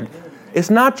the Lord. It's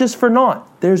not just for naught.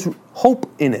 There's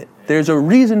hope in it. There's a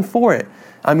reason for it.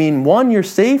 One, you're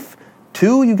safe.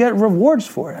 Two, you get rewards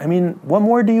for it. What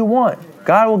more do you want?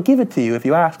 God will give it to you if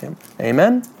you ask Him.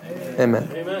 Amen? Amen.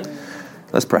 Amen.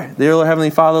 Let's pray. Dear Lord, Heavenly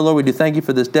Father, Lord, we do thank You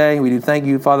for this day. We do thank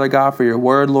You, Father God, for Your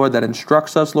word, Lord, that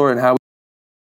instructs us, Lord, in how